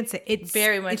 Dirty Dancing. It's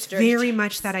very much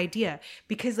that idea,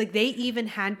 because like they even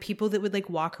had people that would like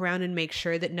walk around and make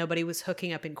sure that nobody was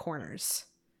hooking up in corners.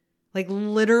 Like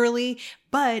literally,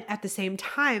 but at the same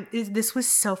time, this was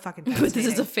so fucking fascinating. But this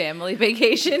is a family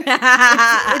vacation.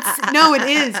 No, it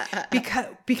is.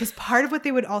 Because part of what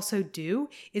they would also do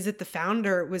is that the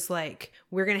founder was like,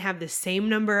 we're going to have the same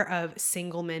number of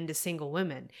single men to single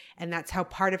women. And that's how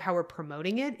part of how we're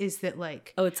promoting it is that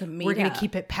like, it's a meetup. We're going to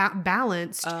keep it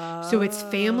balanced. So it's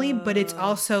family, but it's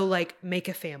also like make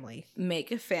a family.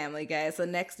 Make a family, guys. So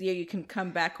next year you can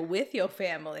come back with your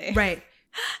family. Right.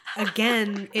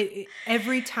 Again,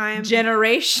 every time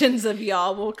generations of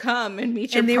y'all will come and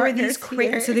meet your partners. And they were these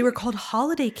crazy, so they were called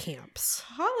holiday camps.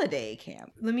 Holiday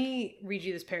camp. Let me read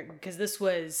you this paragraph, because this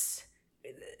was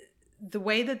the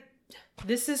way that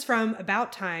this is from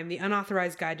About Time, the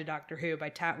Unauthorized Guide to Doctor Who by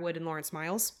Tat Wood and Lawrence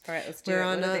Miles. All right, let's do it.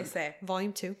 What do they say?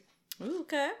 Volume 2. Ooh,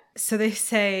 okay. So they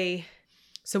say,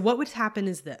 so what would happen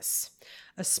is this: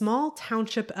 a small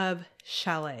township of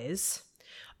chalets,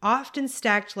 often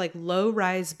stacked like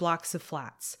low-rise blocks of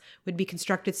flats, would be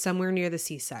constructed somewhere near the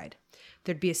seaside.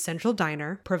 There'd be a central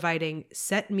diner providing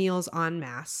set meals en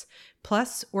masse,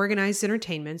 plus organized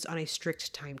entertainments on a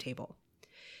strict timetable.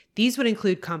 These would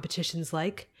include competitions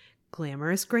like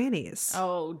Glamorous Grannies.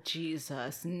 Oh,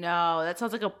 Jesus. No, that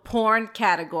sounds like a porn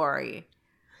category.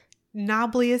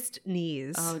 Knobbliest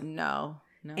Knees. Oh, no.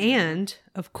 And,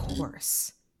 of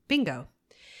course, Bingo.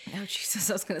 Oh, Jesus,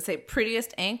 I was going to say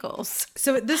prettiest ankles.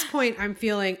 So at this point, I'm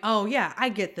feeling, oh, yeah, I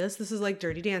get this. This is like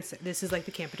Dirty Dancing. This is like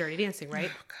the camp of Dirty Dancing, right?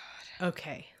 Oh, God.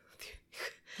 Okay.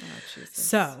 Oh, Jesus.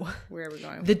 So, where are we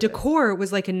going? The decor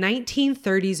was like a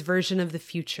 1930s version of the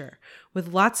future,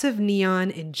 with lots of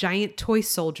neon and giant toy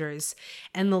soldiers,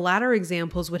 and the latter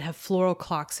examples would have floral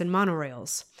clocks and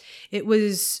monorails. It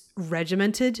was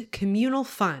regimented, communal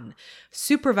fun,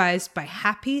 supervised by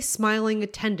happy, smiling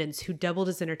attendants who doubled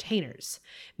as entertainers,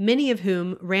 many of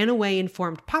whom ran away and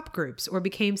formed pop groups or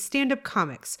became stand-up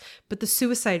comics, but the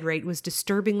suicide rate was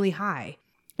disturbingly high.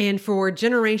 And for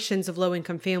generations of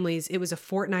low-income families, it was a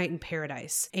fortnight in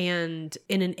paradise. And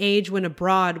in an age when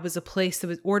abroad was a place that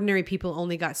was ordinary people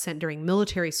only got sent during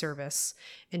military service,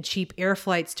 and cheap air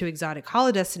flights to exotic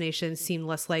holiday destinations seemed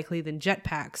less likely than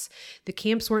jetpacks, the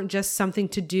camps weren't just something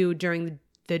to do during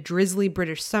the drizzly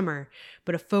British summer,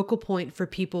 but a focal point for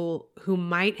people who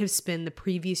might have spent the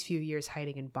previous few years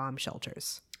hiding in bomb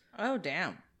shelters. Oh,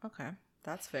 damn. Okay.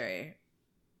 That's very...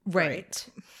 Right.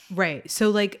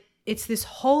 So, like... It's this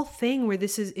whole thing where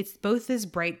it's both this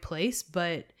bright place,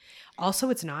 but also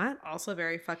it's not. Also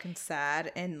very fucking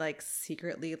sad and like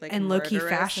secretly like and low-key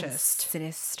fascist.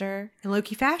 Sinister. And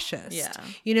low-key fascist. Yeah.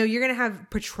 You know, you're going to have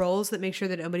patrols that make sure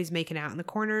that nobody's making out in the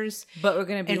corners. But we're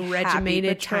going to be and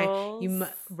regimented patrols.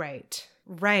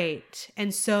 Right.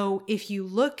 And so if you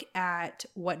look at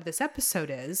what this episode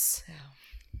is,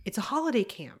 it's a holiday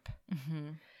camp. Mm-hmm.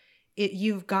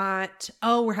 You've got,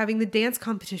 we're having the dance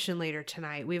competition later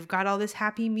tonight. We've got all this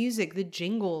happy music, the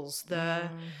jingles,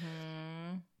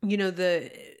 you know,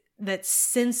 that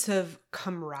sense of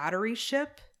camaraderie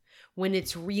when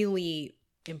it's really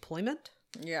employment.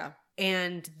 Yeah.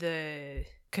 And the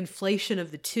conflation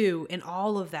of the two and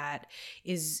all of that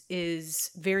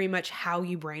is very much how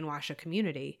you brainwash a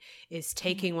community, is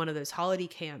taking one of those holiday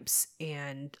camps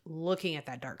and looking at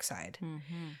that dark side.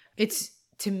 Mm-hmm.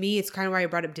 To me, it's kind of why I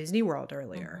brought up Disney World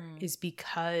earlier, is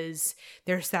because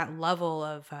there's that level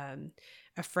of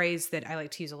a phrase that I like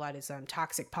to use a lot is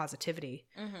toxic positivity,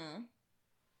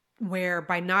 where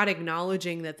by not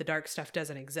acknowledging that the dark stuff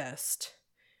doesn't exist,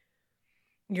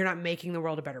 you're not making the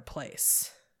world a better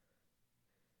place.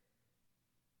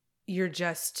 You're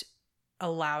just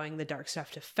allowing the dark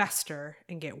stuff to fester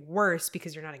and get worse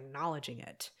because you're not acknowledging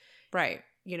it. Right.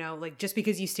 You know, like just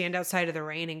because you stand outside of the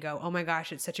rain and go, oh my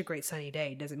gosh, it's such a great sunny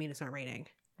day, doesn't mean it's not raining.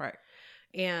 Right.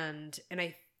 And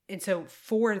so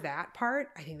for that part,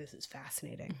 I think this is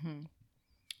fascinating.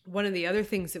 Mm-hmm. One of the other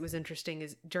things that was interesting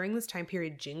is during this time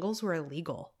period, jingles were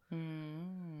illegal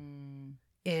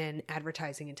in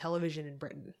advertising and television in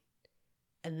Britain.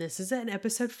 And this is an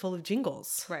episode full of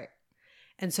jingles. Right.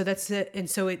 And so that's it. And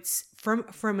so it's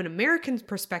from an American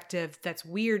perspective, that's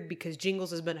weird because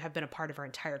jingles have been a part of our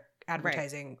entire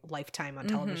advertising lifetime on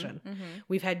television.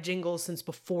 We've had jingles since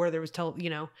before there was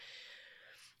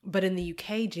but in the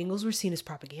UK, jingles were seen as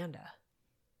propaganda.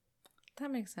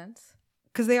 That makes sense.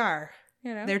 Because they are.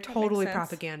 You know, they're totally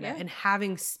propaganda. Yeah. And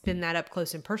having been that up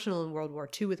close and personal in World War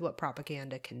II with what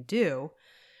propaganda can do,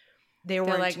 they're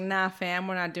like, nah, fam,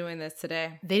 we're not doing this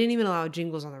today. They didn't even allow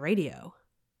jingles on the radio.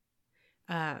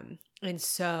 And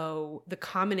so the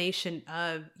combination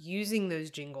of using those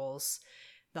jingles,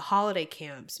 the holiday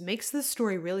camps, makes this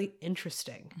story really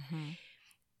interesting. Mm-hmm.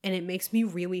 And it makes me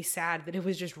really sad that it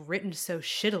was just written so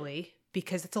shittily,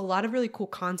 because it's a lot of really cool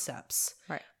concepts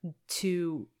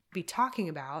to be talking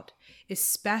about,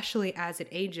 especially as it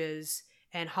ages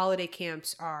and holiday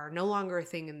camps are no longer a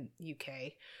thing in the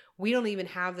UK. We don't even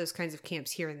have those kinds of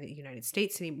camps here in the United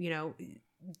States. You know,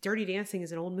 Dirty Dancing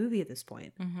is an old movie at this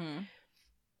point. Mm-hmm.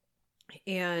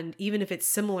 And even if it's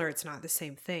similar, it's not the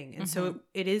same thing. And so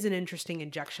it is an interesting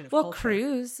injection of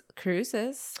culture.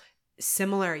 Cruises.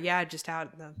 Similar, yeah, just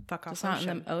out in the fuck off ocean. Just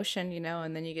out in the ocean, you know,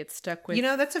 and then you get stuck with... You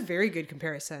know, that's a very good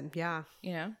comparison, yeah.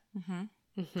 You know?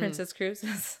 Princess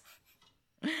Cruises.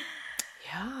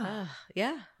 Yeah.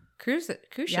 Yeah. Cruise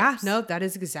ships. Yeah, no, that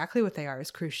is exactly what they are,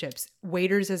 as cruise ships.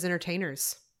 Waiters as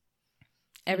entertainers.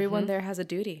 Everyone there has a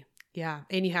duty. Yeah,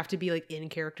 and you have to be like in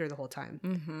character the whole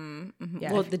time.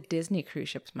 Yeah, well, the Disney cruise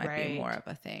ships might be more of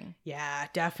a thing. Yeah,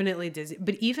 definitely Disney.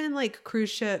 But even like cruise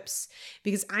ships,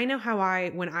 because I know how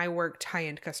when I worked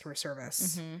high-end customer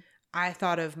service, I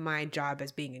thought of my job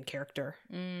as being in character,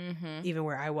 even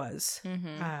where I was.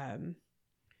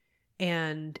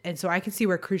 And so I can see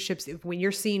where cruise ships, when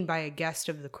you're seen by a guest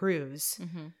of the cruise,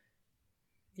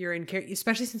 you're in character,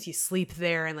 especially since you sleep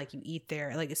there and like you eat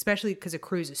there, like especially because a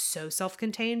cruise is so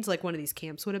self-contained, like one of these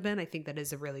camps would have been. I think that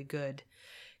is a really good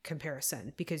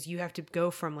comparison, because you have to go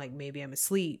from like, maybe I'm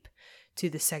asleep, to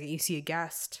the second you see a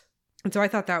guest. And so I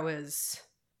thought that was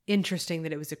interesting,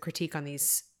 that it was a critique on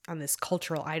this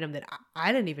cultural item that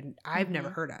I've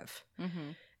never heard of.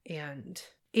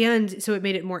 And so it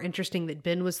made it more interesting that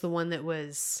Ben was the one that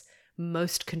was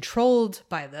most controlled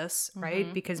by this,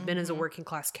 right? Because Ben is a working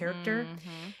class character.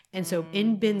 And so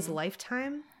in Ben's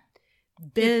lifetime,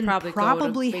 Ben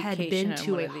probably had been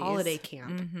to a holiday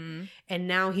camp. And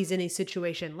now he's in a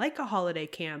situation like a holiday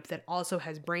camp that also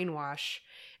has brainwash.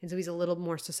 And so he's a little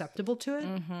more susceptible to it.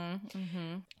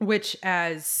 Which,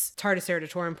 as TARDIS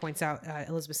Eritatorum points out,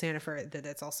 Elizabeth Sandifer,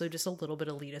 that's also just a little bit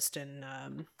elitist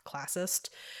and classist.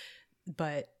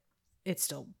 But it's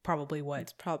still probably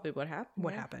what happened.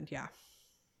 What happened, yeah.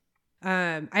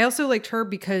 I also liked her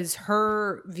because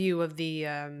her view of the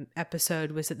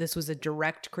episode was that this was a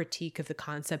direct critique of the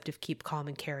concept of keep calm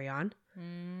and carry on.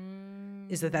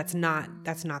 Is that's not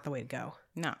the way to go.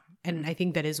 No. And I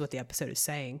think that is what the episode is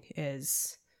saying,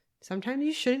 is sometimes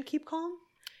you shouldn't keep calm.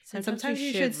 And sometimes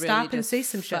you should stop really and say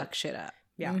some shit up.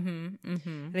 Yeah. And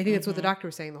I think that's what the Doctor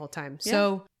was saying the whole time. Yeah.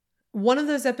 So one of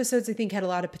those episodes I think had a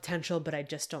lot of potential, but I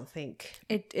just don't think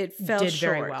it fell short.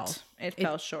 Very well. It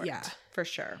fell short. Yeah. For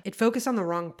sure. It focused on the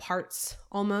wrong parts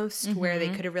almost, where they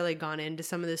could have really gone into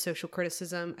some of the social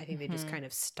criticism. I think they just kind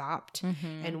of stopped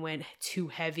and went too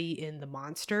heavy in the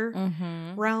monster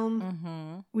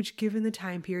realm, which given the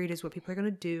time period is what people are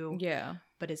going to do. Yeah.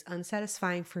 But is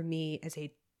unsatisfying for me as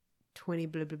a 20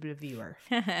 blah blah blah viewer.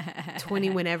 20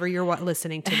 whenever you're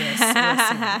listening to this.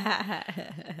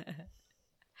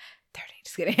 30,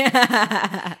 just kidding.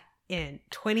 In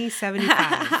 2075.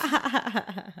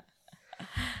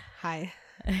 Hi.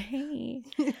 Hey.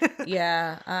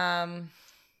 Yeah.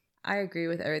 I agree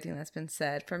with everything that's been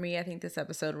said. For me, I think this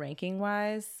episode, ranking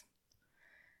wise,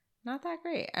 not that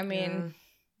great. I mean,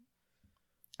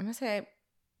 I'm gonna say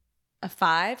a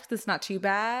 5 because it's not too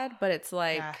bad, but it's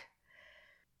like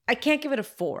I can't give it a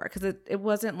 4 because it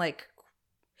wasn't like.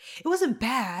 It wasn't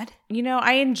bad. You know,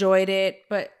 I enjoyed it,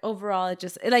 but overall it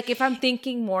just like if I'm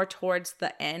thinking more towards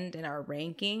the end in our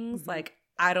rankings, like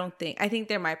I think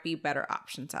there might be better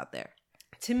options out there.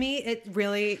 To me, it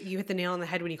really, you hit the nail on the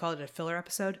head when you called it a filler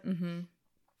episode.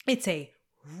 It's a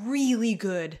really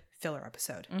good filler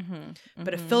episode.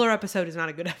 But a filler episode is not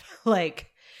a good,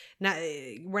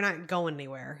 we're not going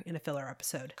anywhere in a filler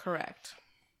episode. Correct.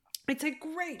 It's a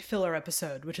great filler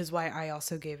episode, which is why I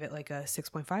also gave it like a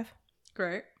 6.5.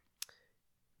 Great.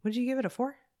 What did you give it, a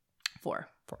 4? 4.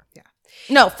 Yeah.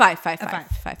 No, 5.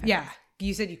 Yeah.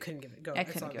 You said you couldn't give it. I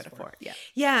couldn't give it a 4. Yeah.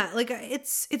 Yeah, like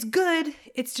it's good.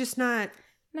 It's just not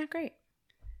great.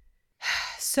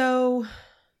 So,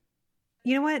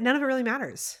 you know what? None of it really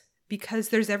matters because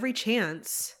there's every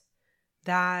chance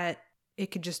that it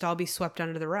could just all be swept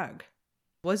under the rug.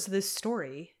 Was this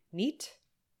story neat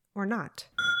or not?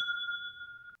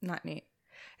 Not neat.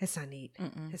 It's not neat.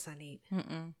 It's not neat.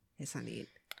 It's not neat.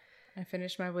 I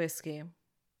finished my whiskey.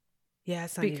 Yeah,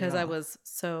 it's not because I was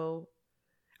so.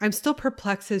 I'm still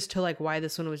perplexed as to like why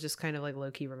this one was just kind of like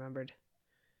low key remembered.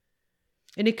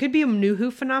 And it could be a New Who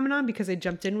phenomenon because I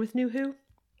jumped in with New Who.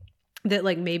 That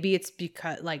like maybe it's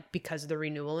because of the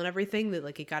renewal and everything that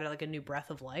like it got like a new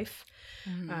breath of life.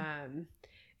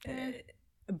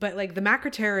 But like the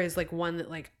Macra is like one that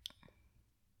like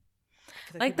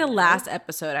the last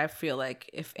episode, I feel like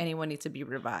if anyone needs to be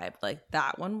revived, like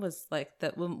that one was like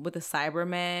the one with the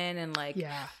Cybermen and like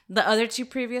the other 2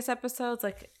 previous episodes,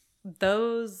 like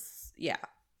those,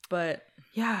 but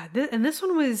and this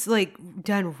one was like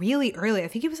done really early. I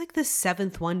think it was like the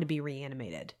 7th one to be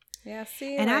reanimated. Yeah,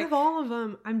 see, and out of all of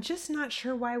them, I'm just not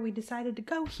sure why we decided to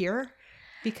go here,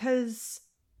 because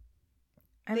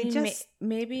I mean,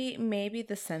 maybe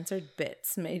the censored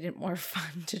bits made it more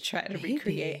fun to try to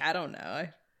recreate. I don't know.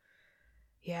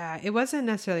 Yeah, it wasn't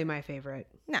necessarily my favorite.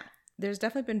 No, there's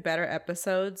definitely been better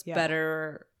episodes,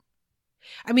 better.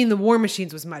 I mean, the War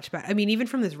Machines was much better. I mean, even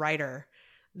from this writer,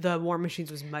 the War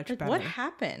Machines was much better. What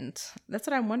happened? That's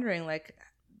what I'm wondering. Like,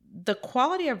 the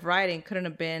quality of writing couldn't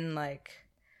have been like,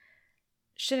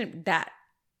 shouldn't that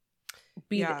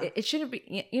be? It shouldn't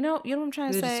be. You know what I'm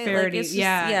trying to say? Disparity.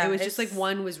 Like, it was just like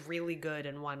one was really good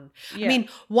and one. I mean,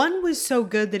 one was so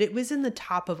good that it was in the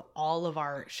top of all of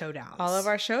our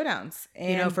showdowns.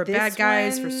 And for bad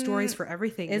guys, for stories, for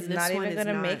everything. It's not even going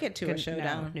to make it to a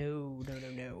showdown. No.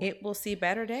 It will see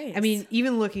better days. I mean,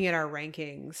 even looking at our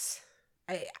rankings,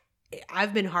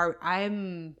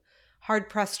 I'm hard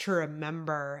pressed to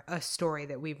remember a story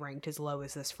that we've ranked as low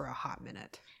as this for a hot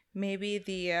minute. Maybe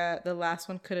the last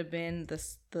one could have been the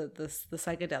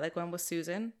psychedelic one with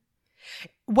Susan.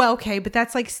 Well, okay, but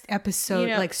that's like episode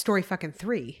like story fucking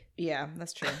 3. Yeah,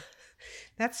 that's true.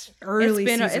 That's early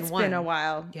season 1. It's been a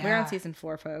while. Yeah. We're on season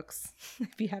 4, folks.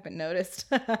 If you haven't noticed.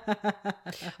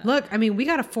 Look, I mean, we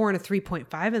got a 4 and a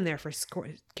 3.5 in there for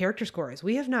character scores.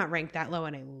 We have not ranked that low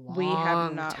in a long time. We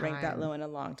have not ranked that low in a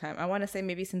long time. I want to say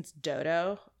maybe since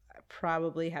Dodo.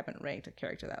 probably haven't ranked a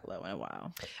character that low in a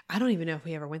while. I don't even know if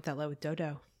we ever went that low with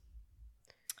Dodo.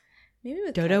 Maybe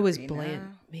with Dodo was Katrina.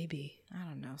 bland. Maybe. I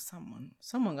don't know.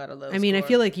 Someone got a low I mean, I score.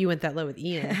 feel like you went that low with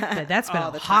Ian, but that's been All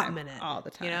a the hot time. minute. All the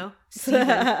time. You know?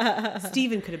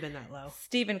 Steven could have been that low.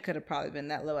 Steven could have probably been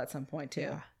that low at some point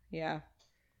too. Yeah.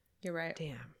 You're right.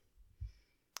 Damn.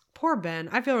 Poor Ben.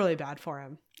 I feel really bad for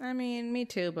him. I mean, me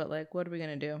too, but like, what are we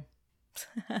going to do?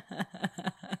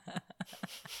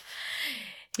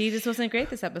 He just wasn't great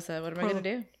this episode. What am I going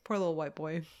to do? Poor little white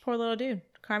boy. Poor little dude.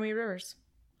 Cry me rivers.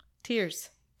 Tears.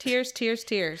 Tears, tears,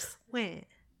 tears. Wah.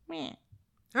 Meh.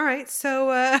 All right. So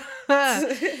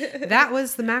that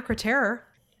was the Macra Terror.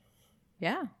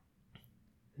 Yeah.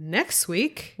 Next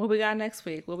week, What we got next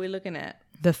week? What we looking at?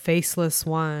 the Faceless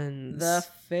Ones. The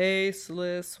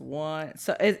Faceless One.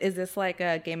 So is this like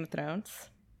a Game of Thrones?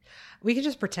 We can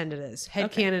just pretend it is.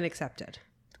 Headcanon accepted.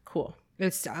 Cool.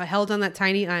 It's held on that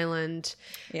tiny island.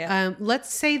 Yeah.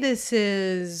 Let's say this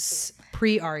is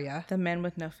pre-Arya. The Men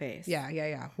with No Face.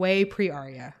 Yeah. Way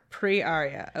pre-Arya.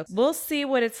 Pre-Arya. Okay. We'll see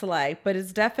what it's like, but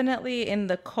it's definitely in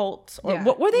the cult. Or Yeah.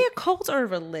 what were they, a cult or a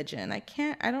religion? I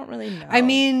don't really know. I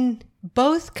mean,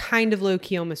 both kind of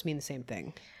low-key almost mean the same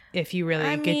thing if you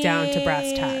really get down to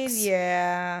brass tacks.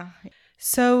 Yeah.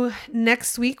 So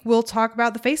next week, we'll talk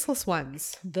about the Faceless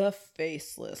Ones. The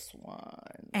Faceless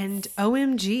One. And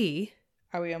OMG.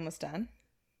 Are we almost done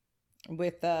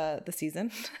with the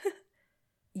season?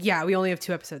 Yeah, we only have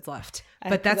 2 episodes left. I-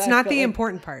 But that's I not feel the like-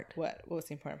 important part. What was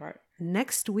the important part?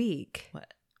 Next week,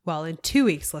 What? well, in 2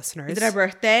 weeks, listeners, Is it our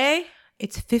birthday?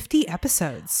 it's 50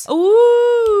 episodes.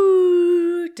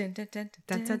 Ooh. Dun, dun, dun, Dun,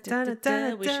 dun, dun, dun, dun, dun, dun.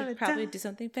 dun, We dun, should probably dun. do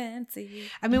something fancy.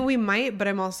 I mean, we might, but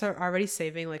I'm also already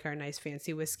saving like our nice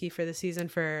fancy whiskey for the season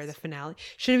for the finale.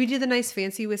 Should we do the nice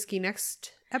fancy whiskey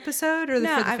next episode or for the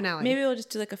finale? Maybe we'll just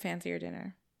do like a fancier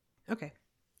dinner. Okay,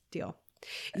 deal.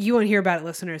 You won't hear about it,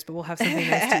 listeners, but we'll have something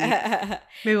nice to eat.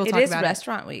 Maybe we'll talk It is about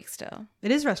restaurant week still. it.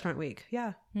 It is restaurant week.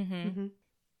 Yeah. Mm-hmm.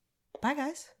 Bye,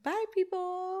 guys. Bye,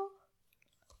 people.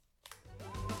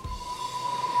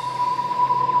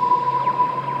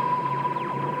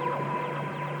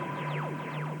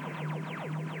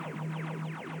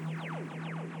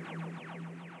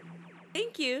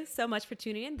 Thank you so much for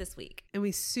tuning in this week. And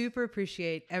we super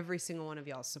appreciate every single one of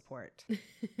y'all's support.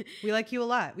 We like you a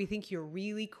lot. We think you're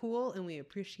really cool and we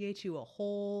appreciate you a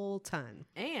whole ton.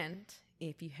 And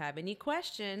if you have any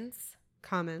questions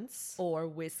Comments. or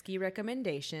whiskey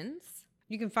recommendations,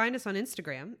 You can find us on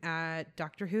Instagram at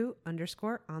Doctor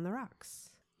Who_on_the_rocks.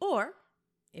 or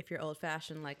if you're old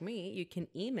fashioned like me, you can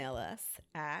email us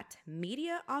at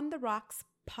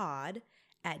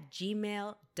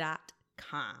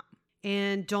mediaontherockspod@gmail.com.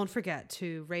 And don't forget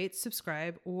to rate,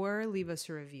 subscribe, or leave us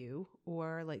a review,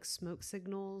 or like smoke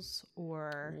signals,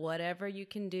 or Whatever you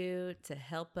can do to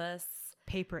help us.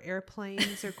 paper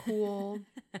airplanes are cool.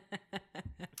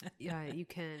 Yeah, you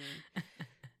can.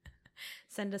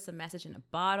 Send us a message in a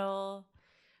bottle.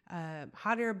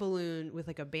 Hot air balloon with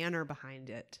like a banner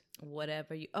behind it.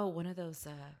 Whatever you. Oh, one of those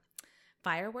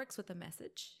fireworks with a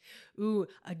message. Ooh,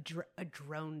 a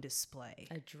drone display.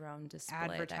 A drone display.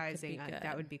 Advertising. That could be good.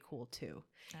 That would be cool too.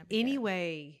 That'd be good.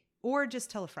 Anyway, or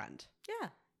just tell a friend. Yeah.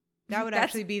 That would That's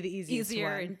actually be the easiest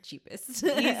easier one. and cheapest.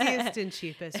 Easiest and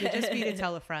cheapest would just be to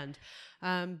tell a friend.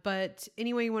 But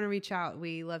anyway, you want to reach out.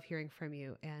 We love hearing from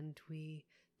you, and we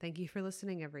thank you for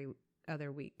listening every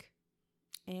other week.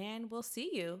 And we'll see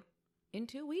you in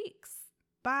 2 weeks.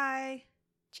 Bye.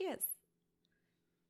 Cheers.